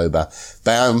October,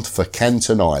 bound for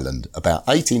Canton Island, about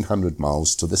 1,800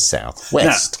 miles to the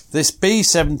southwest. Now, this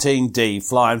B-17D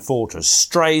Flying Fortress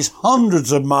strays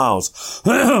hundreds of miles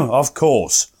off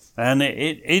course, and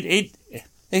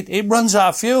it runs out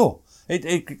of fuel.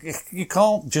 You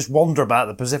can't just wander about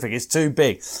the Pacific. It's too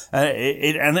big.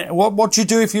 What do you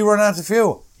do if you run out of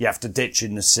fuel? You have to ditch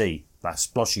in the sea. That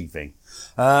sploshy thing.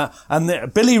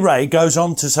 Billy Ray goes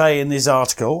on to say in his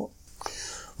article,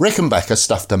 Rickenbacker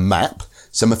stuffed a map,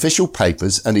 some official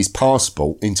papers and his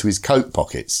passport into his coat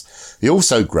pockets. He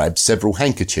also grabbed several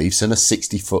handkerchiefs and a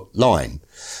 60-foot line.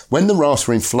 When the rafts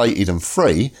were inflated and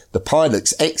free, the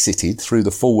pilots exited through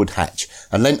the forward hatch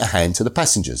and lent a hand to the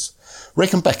passengers.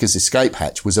 Rickenbacker's escape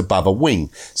hatch was above a wing,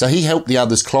 so he helped the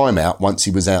others climb out once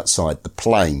he was outside the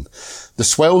plane. The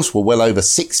swells were well over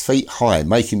 6 feet high,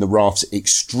 making the rafts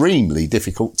extremely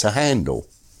difficult to handle.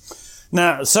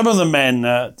 Now, some of the men,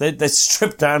 they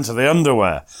stripped down to the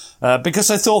underwear because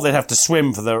they thought they'd have to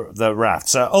swim for the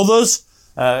rafts. Others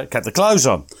kept the clothes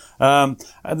on.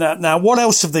 Now, what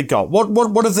else have they got?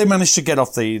 What have they managed to get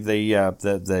off the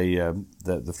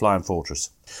Flying Fortress?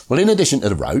 Well, in addition to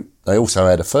the rope, they also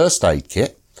had a first aid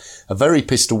kit, a Very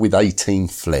pistol with 18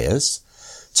 flares,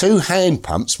 2 hand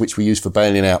pumps, which were used for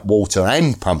bailing out water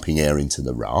and pumping air into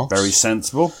the rafts. Very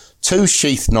sensible. 2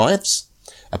 sheath knives,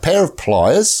 a pair of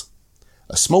pliers,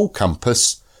 a small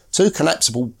compass, 2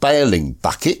 collapsible bailing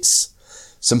buckets,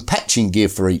 some patching gear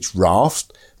for each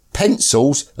raft,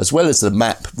 pencils, as well as the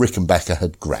map Rickenbacker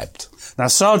had grabbed. Now,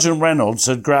 Sergeant Reynolds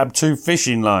had grabbed 2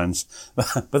 fishing lines,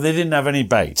 but they didn't have any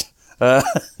bait.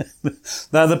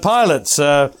 Now, the pilots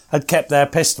had kept their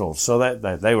pistols, so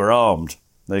they were armed.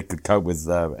 They could cope with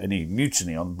any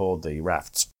mutiny on board the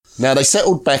rafts. Now, they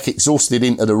settled back exhausted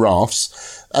into the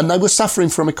rafts, and they were suffering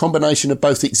from a combination of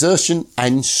both exertion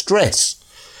and stress.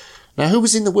 Now, who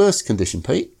was in the worst condition,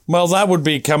 Pete? Well, that would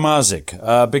be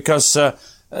Kazmarchik, because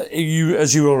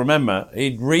as you will remember,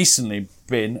 he'd recently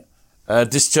been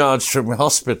discharged from the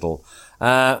hospital.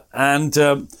 And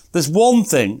there's one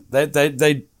thing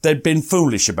they'd been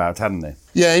foolish about, hadn't they?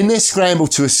 Yeah, in their scramble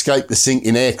to escape the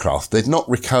sinking aircraft, they'd not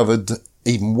recovered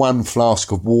even 1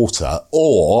 flask of water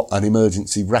or an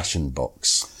emergency ration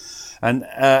box. And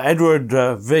Edward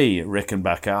V.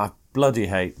 Rickenbacker, I bloody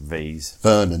hate V's.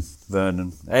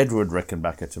 Vernon. Edward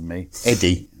Rickenbacker to me.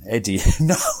 Eddie.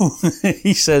 No,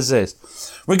 he says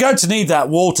this. We're going to need that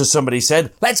water, somebody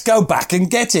said. Let's go back and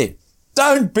get it.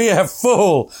 Don't be a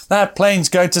fool. That plane's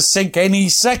going to sink any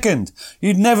second.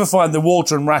 You'd never find the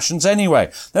water and rations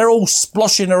anyway. They're all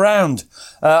sploshing around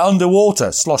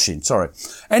underwater. Sloshing, sorry.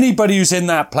 Anybody who's in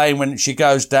that plane when she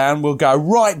goes down will go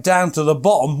right down to the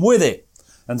bottom with it.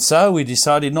 And so we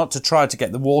decided not to try to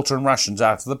get the water and rations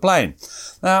out of the plane.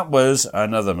 That was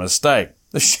another mistake.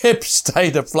 The ship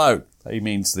stayed afloat. He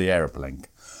means the aeroplane.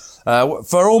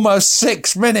 For almost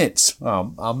 6 minutes.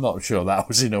 I'm not sure that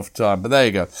was enough time, but there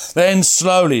you go. Then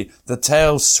slowly the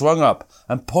tail swung up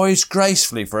and poised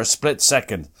gracefully for a split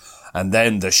second. And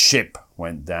then the ship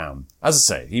went down. As I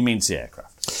say, he means the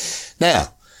aircraft.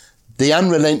 Now, the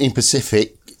unrelenting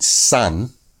Pacific sun...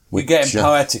 We're getting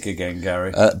poetic again,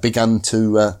 Gary. Begun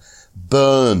to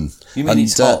burn. You mean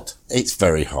it's hot? It's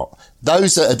very hot.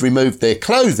 Those that had removed their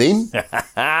clothing...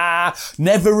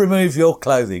 Never remove your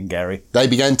clothing, Gary. They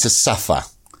began to suffer.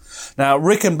 Now,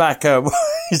 Rickenbacker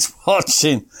is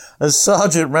watching as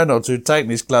Sergeant Reynolds, who'd taken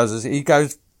his clothes, he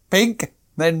goes pink,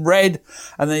 then red,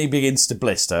 and then he begins to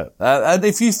blister. And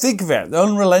if you think of it, the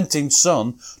unrelenting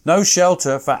sun, no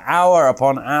shelter for hour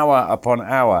upon hour upon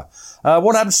hour.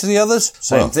 What happens to the others?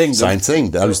 Same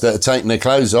thing. Those that are taking their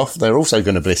clothes off, they're also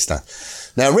going to blister.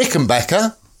 Now,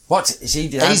 Rickenbacker... What is he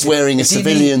doing? He's wearing a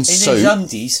civilian suit. In his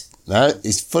undies? No,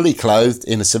 he's fully clothed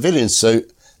in a civilian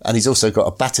suit, and he's also got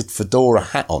a battered fedora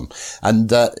hat on.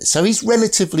 And so he's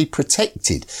relatively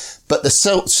protected. But the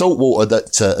salt water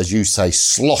that, as you say,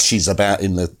 sloshes about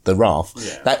in the raft,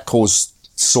 that caused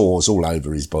sores all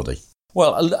over his body.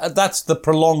 Well, that's the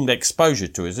prolonged exposure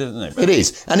to it, isn't it? It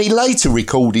is. And he later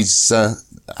recalled his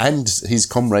and his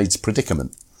comrades'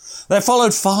 predicament. There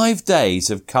followed 5 days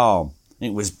of calm.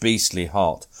 It was beastly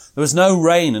hot. There was no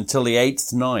rain until the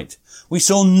 8th night. We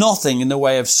saw nothing in the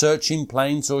way of searching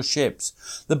planes or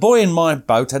ships. The boy in my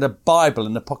boat had a Bible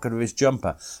in the pocket of his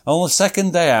jumper. On the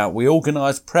second day out, we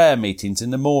organised prayer meetings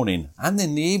in the morning and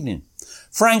in the evening.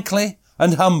 Frankly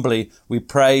and humbly, we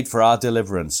prayed for our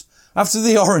deliverance. After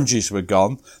the oranges were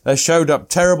gone, there showed up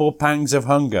terrible pangs of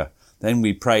hunger. Then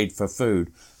we prayed for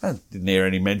food. I didn't hear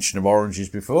any mention of oranges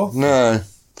before. No.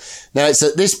 Now, it's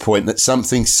at this point that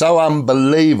something so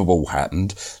unbelievable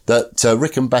happened that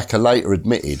Rickenbacker later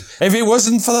admitted... If it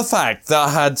wasn't for the fact that I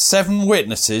had 7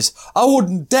 witnesses, I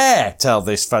wouldn't dare tell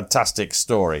this fantastic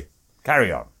story.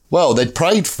 Carry on. Well, they'd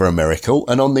prayed for a miracle,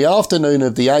 and on the afternoon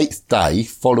of the 8th day,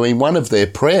 following one of their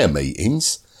prayer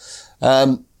meetings,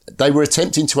 they were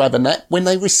attempting to have a nap when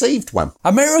they received one.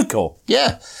 A miracle?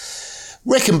 Yeah.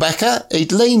 Rickenbacker,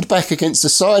 he'd leaned back against the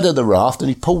side of the raft and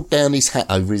he pulled down his hat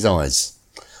over his eyes.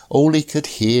 All he could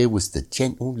hear was the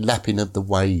gentle lapping of the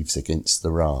waves against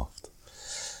the raft.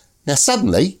 Now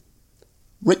suddenly,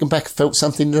 Rickenbacker felt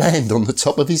something land on the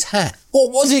top of his hat.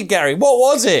 What was it, Gary? What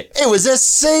was it? It was a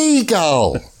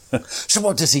seagull. So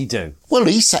what does he do? Well,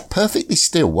 he sat perfectly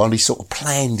still while he sort of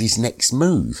planned his next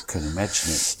move. I can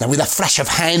imagine it. Now, with a flash of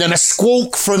hand and a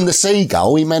squawk from the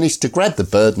seagull, he managed to grab the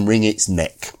bird and wring its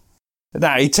neck.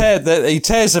 Now, he tears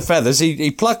the feathers,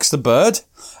 he plucks the bird,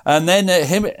 and then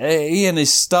he and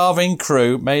his starving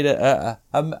crew made a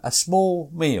small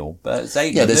meal. There's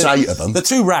 8 of them. The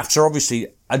 2 rafts are obviously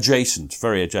adjacent,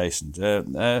 very adjacent.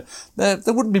 There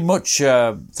wouldn't be much to eat.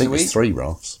 I think there's 3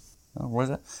 rafts. Oh, was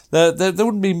it? There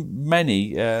wouldn't be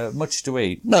much to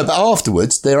eat. No, but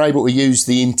afterwards, they're able to use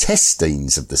the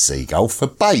intestines of the seagull for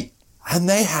bait. And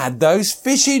they had those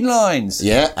fishing lines.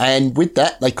 Yeah, and with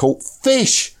that, they caught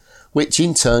fish, which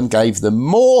in turn gave them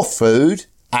more food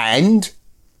and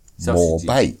more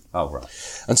bait. Oh,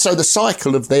 right. And so the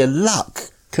cycle of their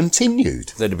luck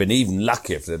continued. They'd have been even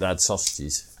luckier if they'd had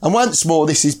sausages. And once more,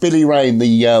 this is Billy Ray in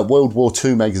the World War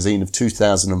II magazine of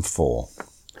 2004.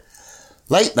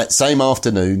 Late that same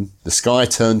afternoon, the sky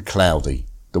turned cloudy.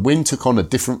 The wind took on a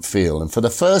different feel, and for the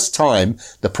first time,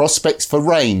 the prospects for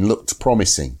rain looked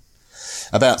promising.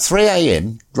 About 3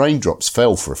 a.m, raindrops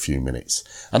fell for a few minutes,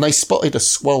 and they spotted a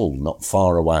squall not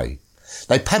far away.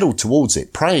 They paddled towards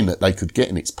it, praying that they could get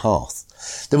in its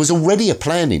path. There was already a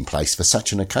plan in place for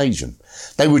such an occasion.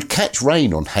 They would catch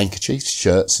rain on handkerchiefs,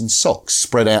 shirts and socks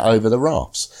spread out over the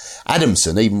rafts.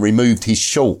 Adamson even removed his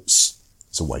shorts.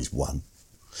 There's always one.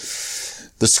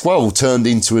 The squall turned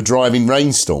into a driving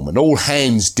rainstorm, and all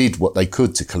hands did what they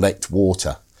could to collect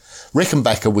water.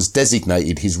 Rickenbacker was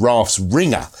designated his raft's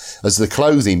ringer as the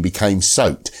clothing became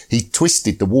soaked. He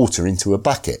twisted the water into a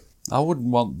bucket. I wouldn't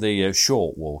want the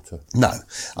short water. No.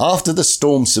 After the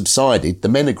storm subsided, the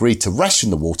men agreed to ration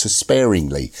the water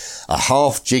sparingly, a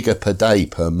half jigger per day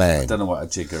per man. I don't know what a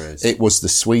jigger is. It was the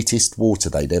sweetest water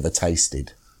they'd ever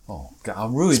tasted. Oh, God, I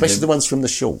ruined Especially them. the ones from the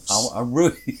shorts.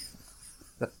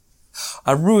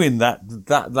 I ruined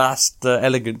that last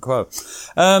elegant quote.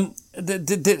 So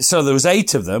there was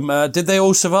 8 of them. Did they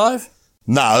all survive?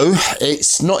 No,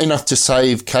 it's not enough to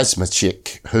save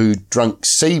Kazmachik, who drank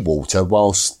seawater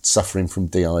whilst suffering from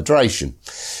dehydration.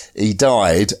 He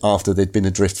died after they'd been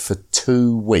adrift for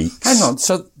 2 weeks. Hang on,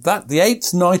 so that the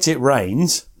 8th night it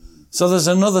rains, so there's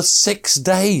another 6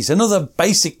 days, another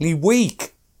basically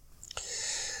week.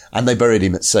 And they buried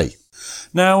him at sea.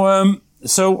 Now,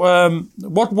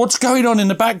 what's going on in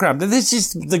the background? This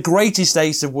is the greatest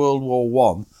ace of World War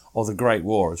One, or the Great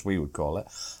War, as we would call it.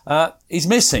 He's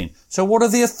missing. So what are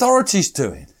the authorities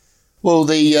doing? Well,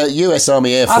 the US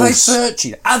Army Air Force... Are they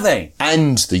searching? Are they?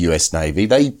 And the US Navy,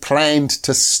 they planned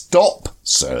to stop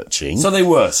searching. So they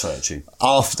were searching?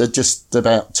 After just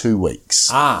about 2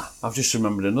 weeks. I've just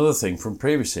remembered another thing from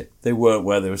previously. They weren't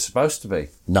where they were supposed to be.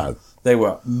 No. They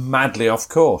were madly off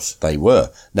course. They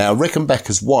were. Now,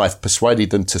 Rickenbacker's wife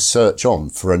persuaded them to search on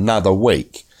for another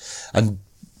week. And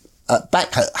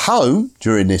back at home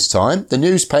during this time, the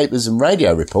newspapers and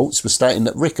radio reports were stating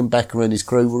that Rickenbacker and his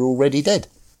crew were already dead.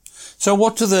 So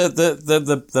what do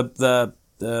the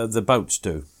boats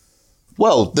do?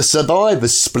 Well, the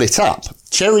survivors split up.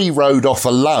 Cherry rowed off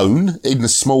alone in the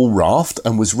small raft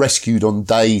and was rescued on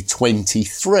day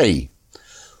 23.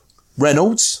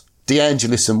 Reynolds,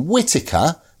 DeAngelis and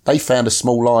Whittaker, they found a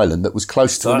small island that was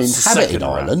close to an inhabited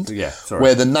island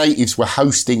where the natives were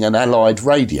hosting an Allied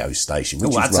radio station,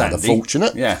 which is rather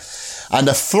fortunate. Yeah. And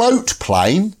a float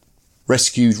plane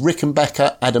rescued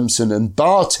Rickenbacker, Adamson and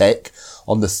Bartek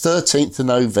on the 13th of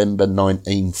November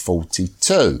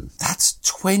 1942. That's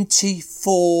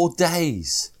 24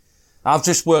 days. I've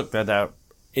just worked that out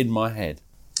in my head.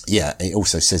 Yeah, it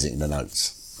also says it in the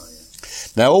notes.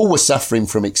 Now, all were suffering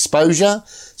from exposure,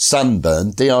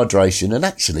 sunburn, dehydration, and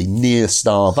actually near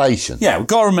starvation. Yeah, we've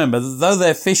got to remember that though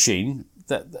they're fishing,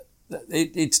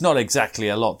 it's not exactly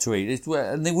a lot to eat.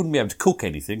 And they wouldn't be able to cook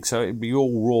anything, so it'd be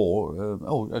all raw.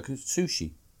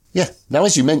 Sushi. Yeah. Now,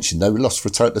 as you mentioned, they were lost for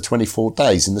a total of 24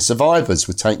 days, and the survivors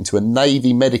were taken to a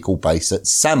Navy medical base at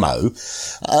Samo.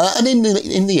 And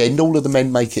in the end, all of the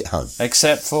men make it home.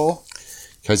 Except for?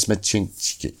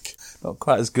 Kazmachik. Not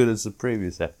quite as good as the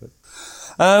previous effort.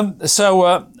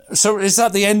 So is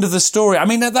that the end of the story? I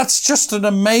mean, that's just an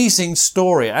amazing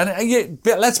story. And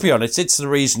but let's be honest, it's the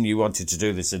reason you wanted to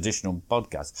do this additional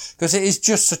podcast, because it is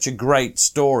just such a great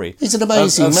story. He's an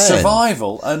amazing of man.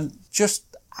 Survival and just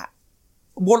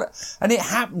and it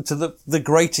happened to the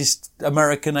greatest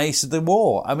American ace of the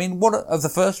war. I mean, of the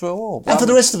First World War. And for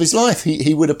the rest of his life,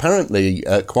 he would apparently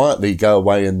quietly go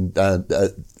away and at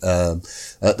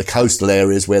the coastal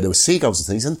areas where there were seagulls and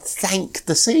things and thank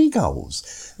the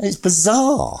seagulls. It's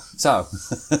bizarre. So,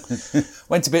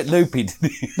 went a bit loopy,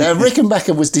 didn't he? Now,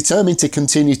 Rickenbacker was determined to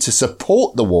continue to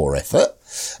support the war effort,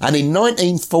 and in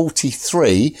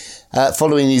 1943,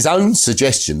 following his own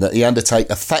suggestion that he undertake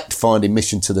a fact-finding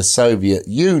mission to the Soviet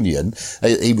Union,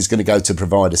 he was going to go to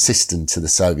provide assistance to the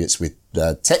Soviets with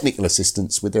technical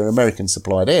assistance with their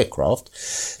American-supplied aircraft,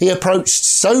 he approached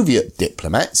Soviet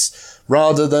diplomats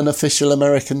rather than official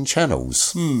American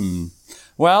channels.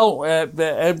 Well,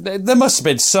 there must have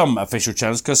been some official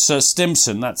channels, because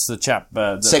Stimson, that's the chap...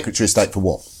 Secretary of State for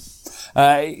what?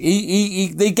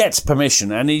 He gets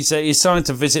permission, and he's signed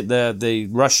to visit the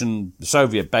Russian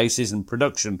Soviet bases and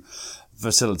production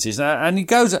facilities, and he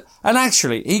goes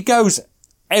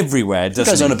everywhere, doesn't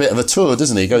he? He goes on a bit of a tour,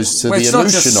 doesn't he? He goes to the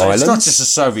Aleutian Islands. It's not just the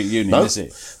Soviet Union, is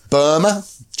it? Burma,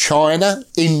 China,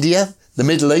 India, the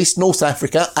Middle East, North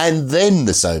Africa, and then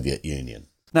the Soviet Union.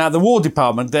 Now, the War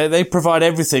Department, they provide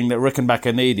everything that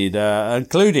Rickenbacker needed,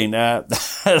 including an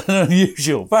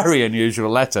very unusual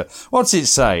letter. What's it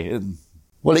say?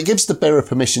 Well, it gives the bearer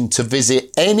permission to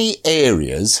visit any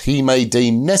areas he may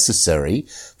deem necessary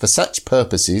for such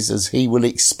purposes as he will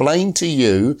explain to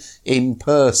you in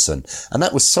person. And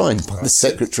that was signed by the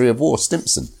Secretary of War,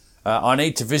 Stimson. I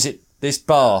need to visit this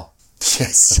bar.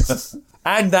 Yes.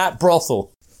 And that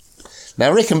brothel.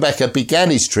 Now, Rickenbacker began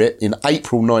his trip in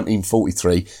April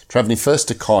 1943, travelling first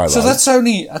to Cairo. So that's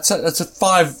a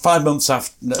 5 months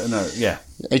after. No, yeah.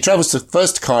 He travels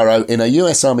first to Cairo in a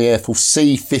US Army Air Force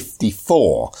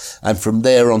C-54, and from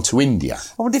there on to India.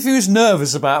 I wonder if he was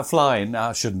nervous about flying. No,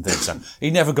 I shouldn't think so.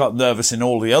 He never got nervous in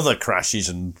all the other crashes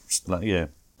and yeah.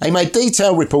 He made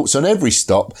detailed reports on every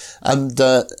stop, and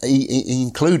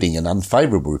including an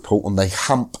unfavourable report on the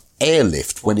Hump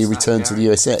airlift when he returned to the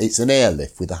USA. It's an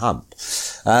airlift with a hump.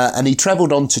 And he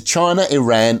travelled on to China,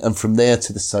 Iran, and from there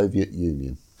to the Soviet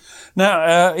Union.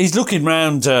 Now, he's looking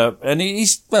round, and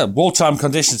he's, wartime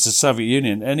conditions of the Soviet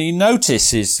Union, and he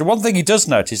notices, the one thing he does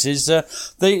notice is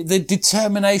the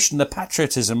determination, the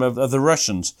patriotism of the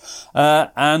Russians.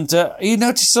 And he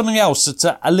noticed something else that's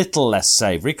a little less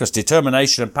savoury, because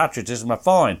determination and patriotism are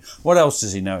fine. What else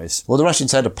does he notice? Well, the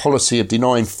Russians had a policy of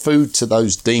denying food to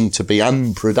those deemed to be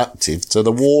unproductive to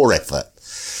the war effort.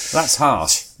 That's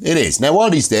harsh. It is. Now,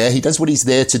 while he's there, he does what he's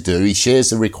there to do. He shares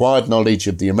the required knowledge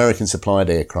of the American-supplied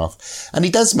aircraft, and he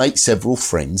does make several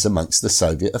friends amongst the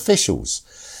Soviet officials.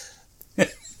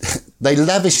 They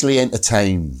lavishly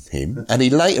entertain him, and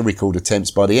he later recalled attempts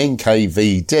by the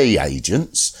NKVD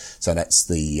agents, so that's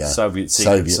the Soviet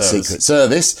Secret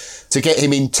Service, to get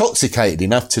him intoxicated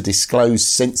enough to disclose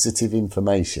sensitive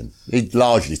information. He'd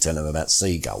largely tell him about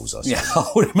seagulls, I suppose. Yeah,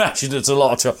 I would imagine it's a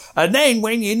lot of... And then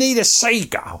when you need a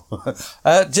seagull...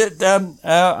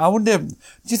 I wonder, do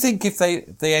you think if the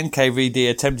NKVD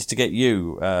attempted to get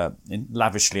you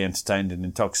lavishly entertained and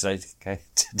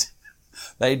intoxicated,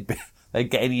 they'd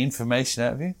get any information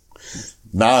out of you?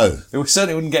 No. They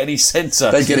certainly wouldn't get any sense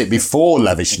out of They'd get it before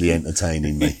lavishly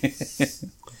entertaining me.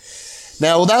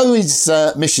 Now, although his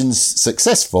mission's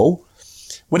successful,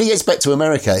 when he gets back to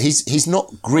America, he's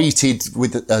not greeted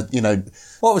with,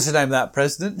 What was the name of that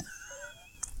president?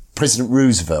 President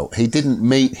Roosevelt. He didn't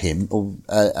meet him,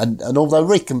 and although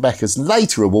Rickenbacker's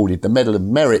later awarded the Medal of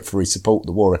Merit for his support of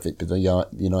the war effort by the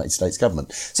United States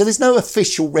government. So there's no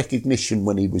official recognition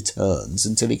when he returns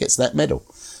until he gets that medal.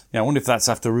 Yeah, I wonder if that's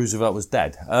after Roosevelt was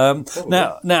dead.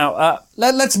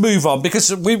 Let's move on, because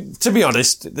to be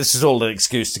honest, this is all an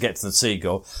excuse to get to the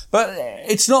Seagull, but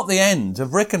it's not the end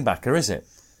of Rickenbacker, is it?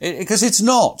 Because it's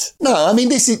not. No, I mean,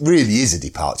 really is a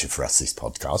departure for us, this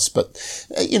podcast. But,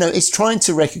 it's trying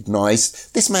to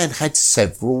recognise this man had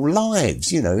several lives.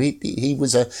 He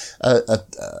was a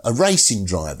racing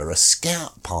driver, a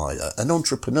scout pilot, an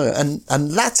entrepreneur, and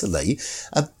latterly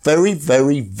a very,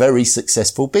 very, very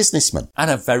successful businessman.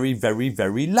 And a very, very,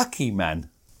 very lucky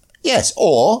man. Yes,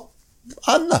 or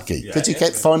unlucky, because he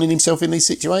kept finding himself in these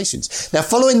situations. Now,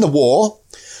 following the war,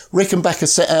 Rickenbacker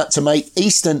set out to make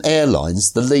Eastern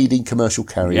Airlines the leading commercial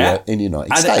carrier in the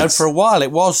United States. And for a while,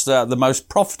 it was the most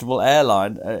profitable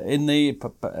airline in the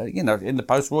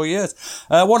post-war years.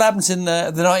 What happens in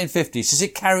the 1950s? Does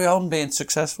it carry on being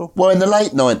successful? Well, in the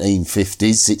late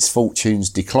 1950s, its fortunes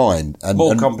declined.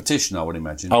 More competition, I would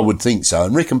imagine. I would think so.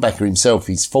 And Rickenbacker himself,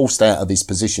 he's forced out of his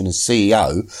position as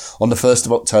CEO on the 1st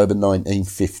of October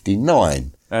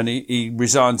 1959. And he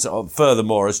resigns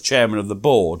furthermore as chairman of the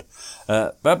board.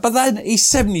 But then he's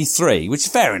 73, which is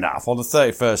fair enough, on the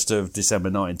 31st of December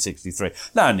 1963.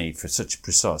 No need for such a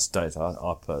precise date,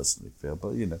 I personally feel,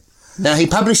 but Now, he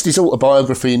published his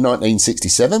autobiography in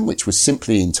 1967, which was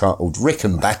simply entitled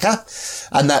Rickenbacker,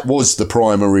 and that was the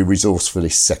primary resource for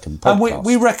this second podcast. And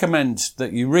we recommend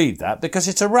that you read that, because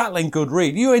it's a rattling good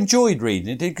read. You enjoyed reading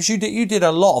it, because you did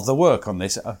a lot of the work on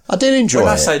this. I did enjoy it.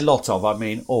 When I say lot of, I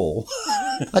mean all.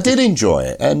 I did enjoy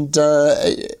it, and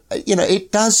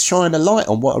it does shine a light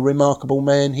on what a remarkable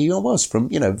man he was, from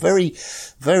very,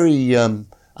 very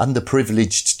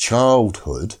underprivileged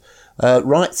childhood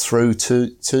right through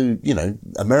to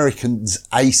American's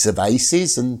ace of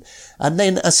aces, and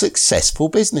then a successful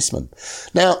businessman.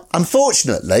 Now,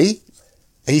 unfortunately,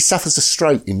 he suffers a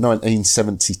stroke in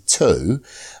 1972,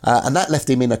 and that left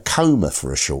him in a coma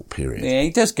for a short period. Yeah,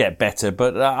 he does get better,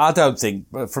 but I don't think,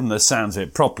 from the sounds of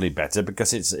it, properly better,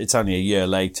 because it's only a year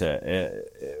later.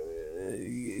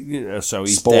 So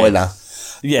he's Spoiler. Dead.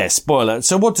 Yeah, spoiler.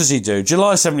 So what does he do?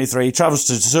 July 73, he travels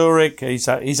to Zurich. He's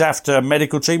after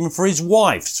medical treatment for his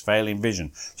wife's failing vision.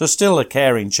 So still a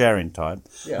caring, sharing type.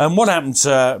 Yeah. And what happens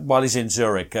while he's in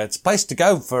Zurich? It's a place to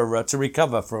go to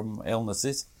recover from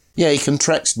illnesses. Yeah, he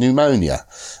contracts pneumonia,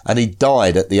 and he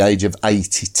died at the age of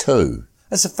 82.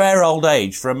 That's a fair old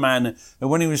age for a man who,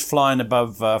 when he was flying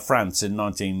above France in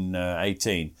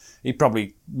 1918, he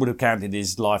probably would have counted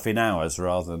his life in hours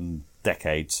rather than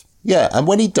decades. Yeah, and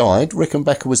when he died,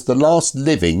 Rickenbacker was the last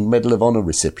living Medal of Honor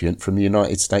recipient from the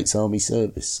United States Army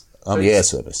Air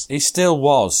Service. He still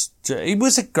was. He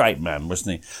was a great man,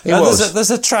 wasn't he? He was. There's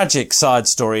a tragic side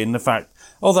story in the fact,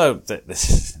 although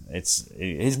it's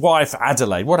his wife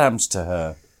Adelaide. What happens to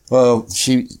her? Well,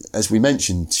 she, as we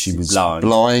mentioned, she was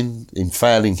blind, in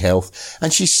failing health,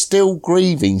 and she's still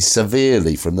grieving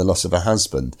severely from the loss of her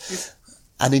husband.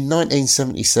 And in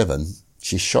 1977,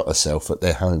 she shot herself at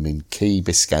their home in Key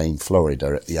Biscayne,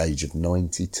 Florida, at the age of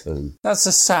 92. That's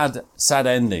a sad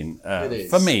ending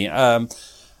for me. Now,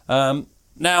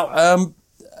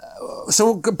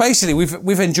 So basically,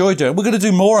 we've enjoyed doing it. We're going to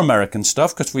do more American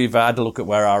stuff because we've had a look at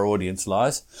where our audience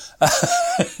lies.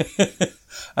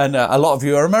 And a lot of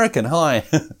you are American. Hi.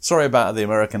 Sorry about the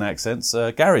American accents.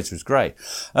 Gary's was great.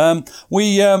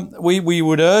 We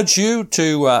would urge you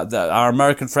to, our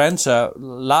American friends,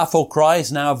 Laugh or Cry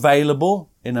is now available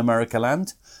in America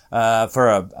Land, for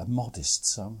a modest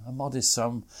sum.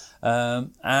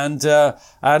 And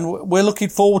we're looking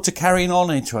forward to carrying on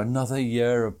into another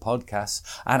year of podcasts.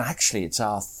 And actually, it's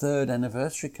our 3rd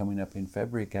anniversary coming up in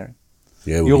February, Gary.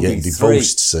 Yeah, we'll be getting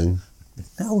divorced soon.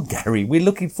 No, Gary, we're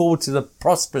looking forward to the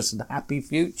prosperous and happy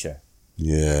future.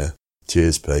 Yeah.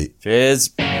 Cheers, Pete.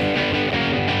 Cheers.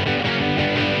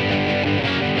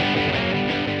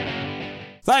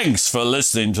 Thanks for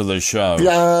listening to the show.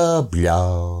 Blah,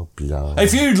 blah, blah.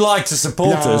 If you'd like to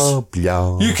support us,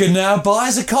 you can now buy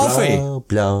us a coffee.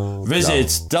 Visit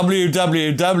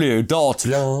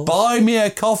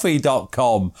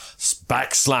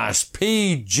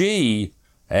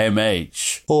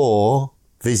www.buymeacoffee.com/PGMH. Or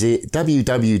visit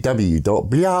www.blah.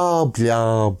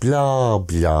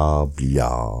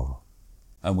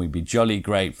 And we'd be jolly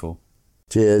grateful.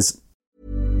 Cheers.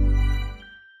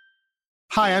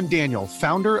 Hi, I'm Daniel,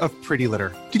 founder of Pretty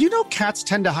Litter. Did you know cats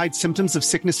tend to hide symptoms of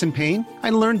sickness and pain? I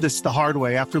learned this the hard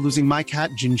way after losing my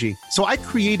cat, Gingy. So I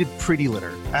created Pretty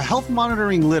Litter, a health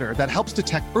monitoring litter that helps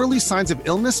detect early signs of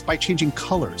illness by changing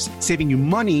colors, saving you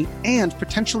money and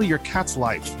potentially your cat's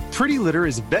life. Pretty Litter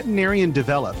is veterinarian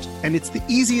developed, and it's the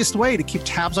easiest way to keep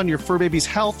tabs on your fur baby's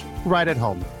health right at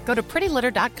home. Go to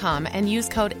prettylitter.com and use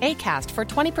code ACAST for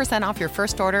 20% off your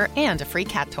first order and a free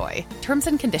cat toy. Terms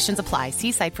and conditions apply.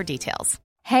 See site for details.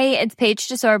 Hey, it's Paige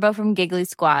DeSorbo from Giggly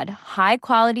Squad. High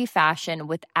quality fashion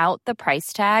without the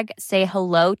price tag. Say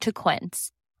hello to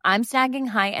Quince. I'm snagging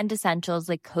high-end essentials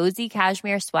like cozy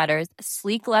cashmere sweaters,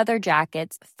 sleek leather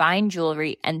jackets, fine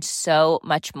jewelry, and so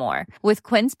much more. With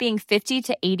Quince being 50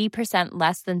 to 80%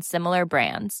 less than similar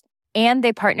brands. And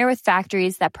they partner with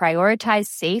factories that prioritize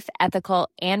safe, ethical,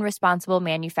 and responsible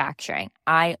manufacturing.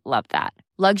 I love that.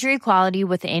 Luxury quality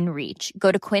within reach.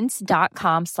 Go to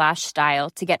quince.com/style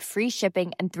to get free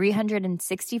shipping and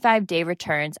 365-day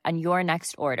returns on your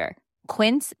next order.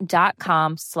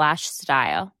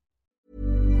 Quince.com/style.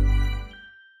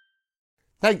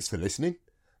 Thanks for listening.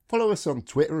 Follow us on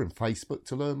Twitter and Facebook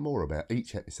to learn more about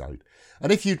each episode.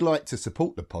 And if you'd like to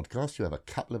support the podcast, you have a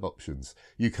couple of options.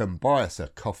 You can buy us a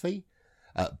coffee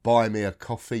at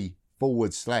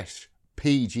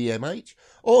buymeacoffee.com/PGMH,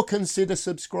 or consider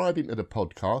subscribing to the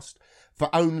podcast for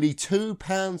only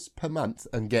 £2 per month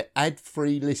and get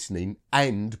ad-free listening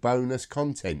and bonus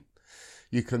content.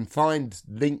 You can find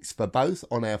links for both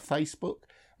on our Facebook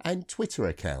and Twitter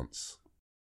accounts.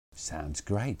 Sounds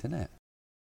great, doesn't it?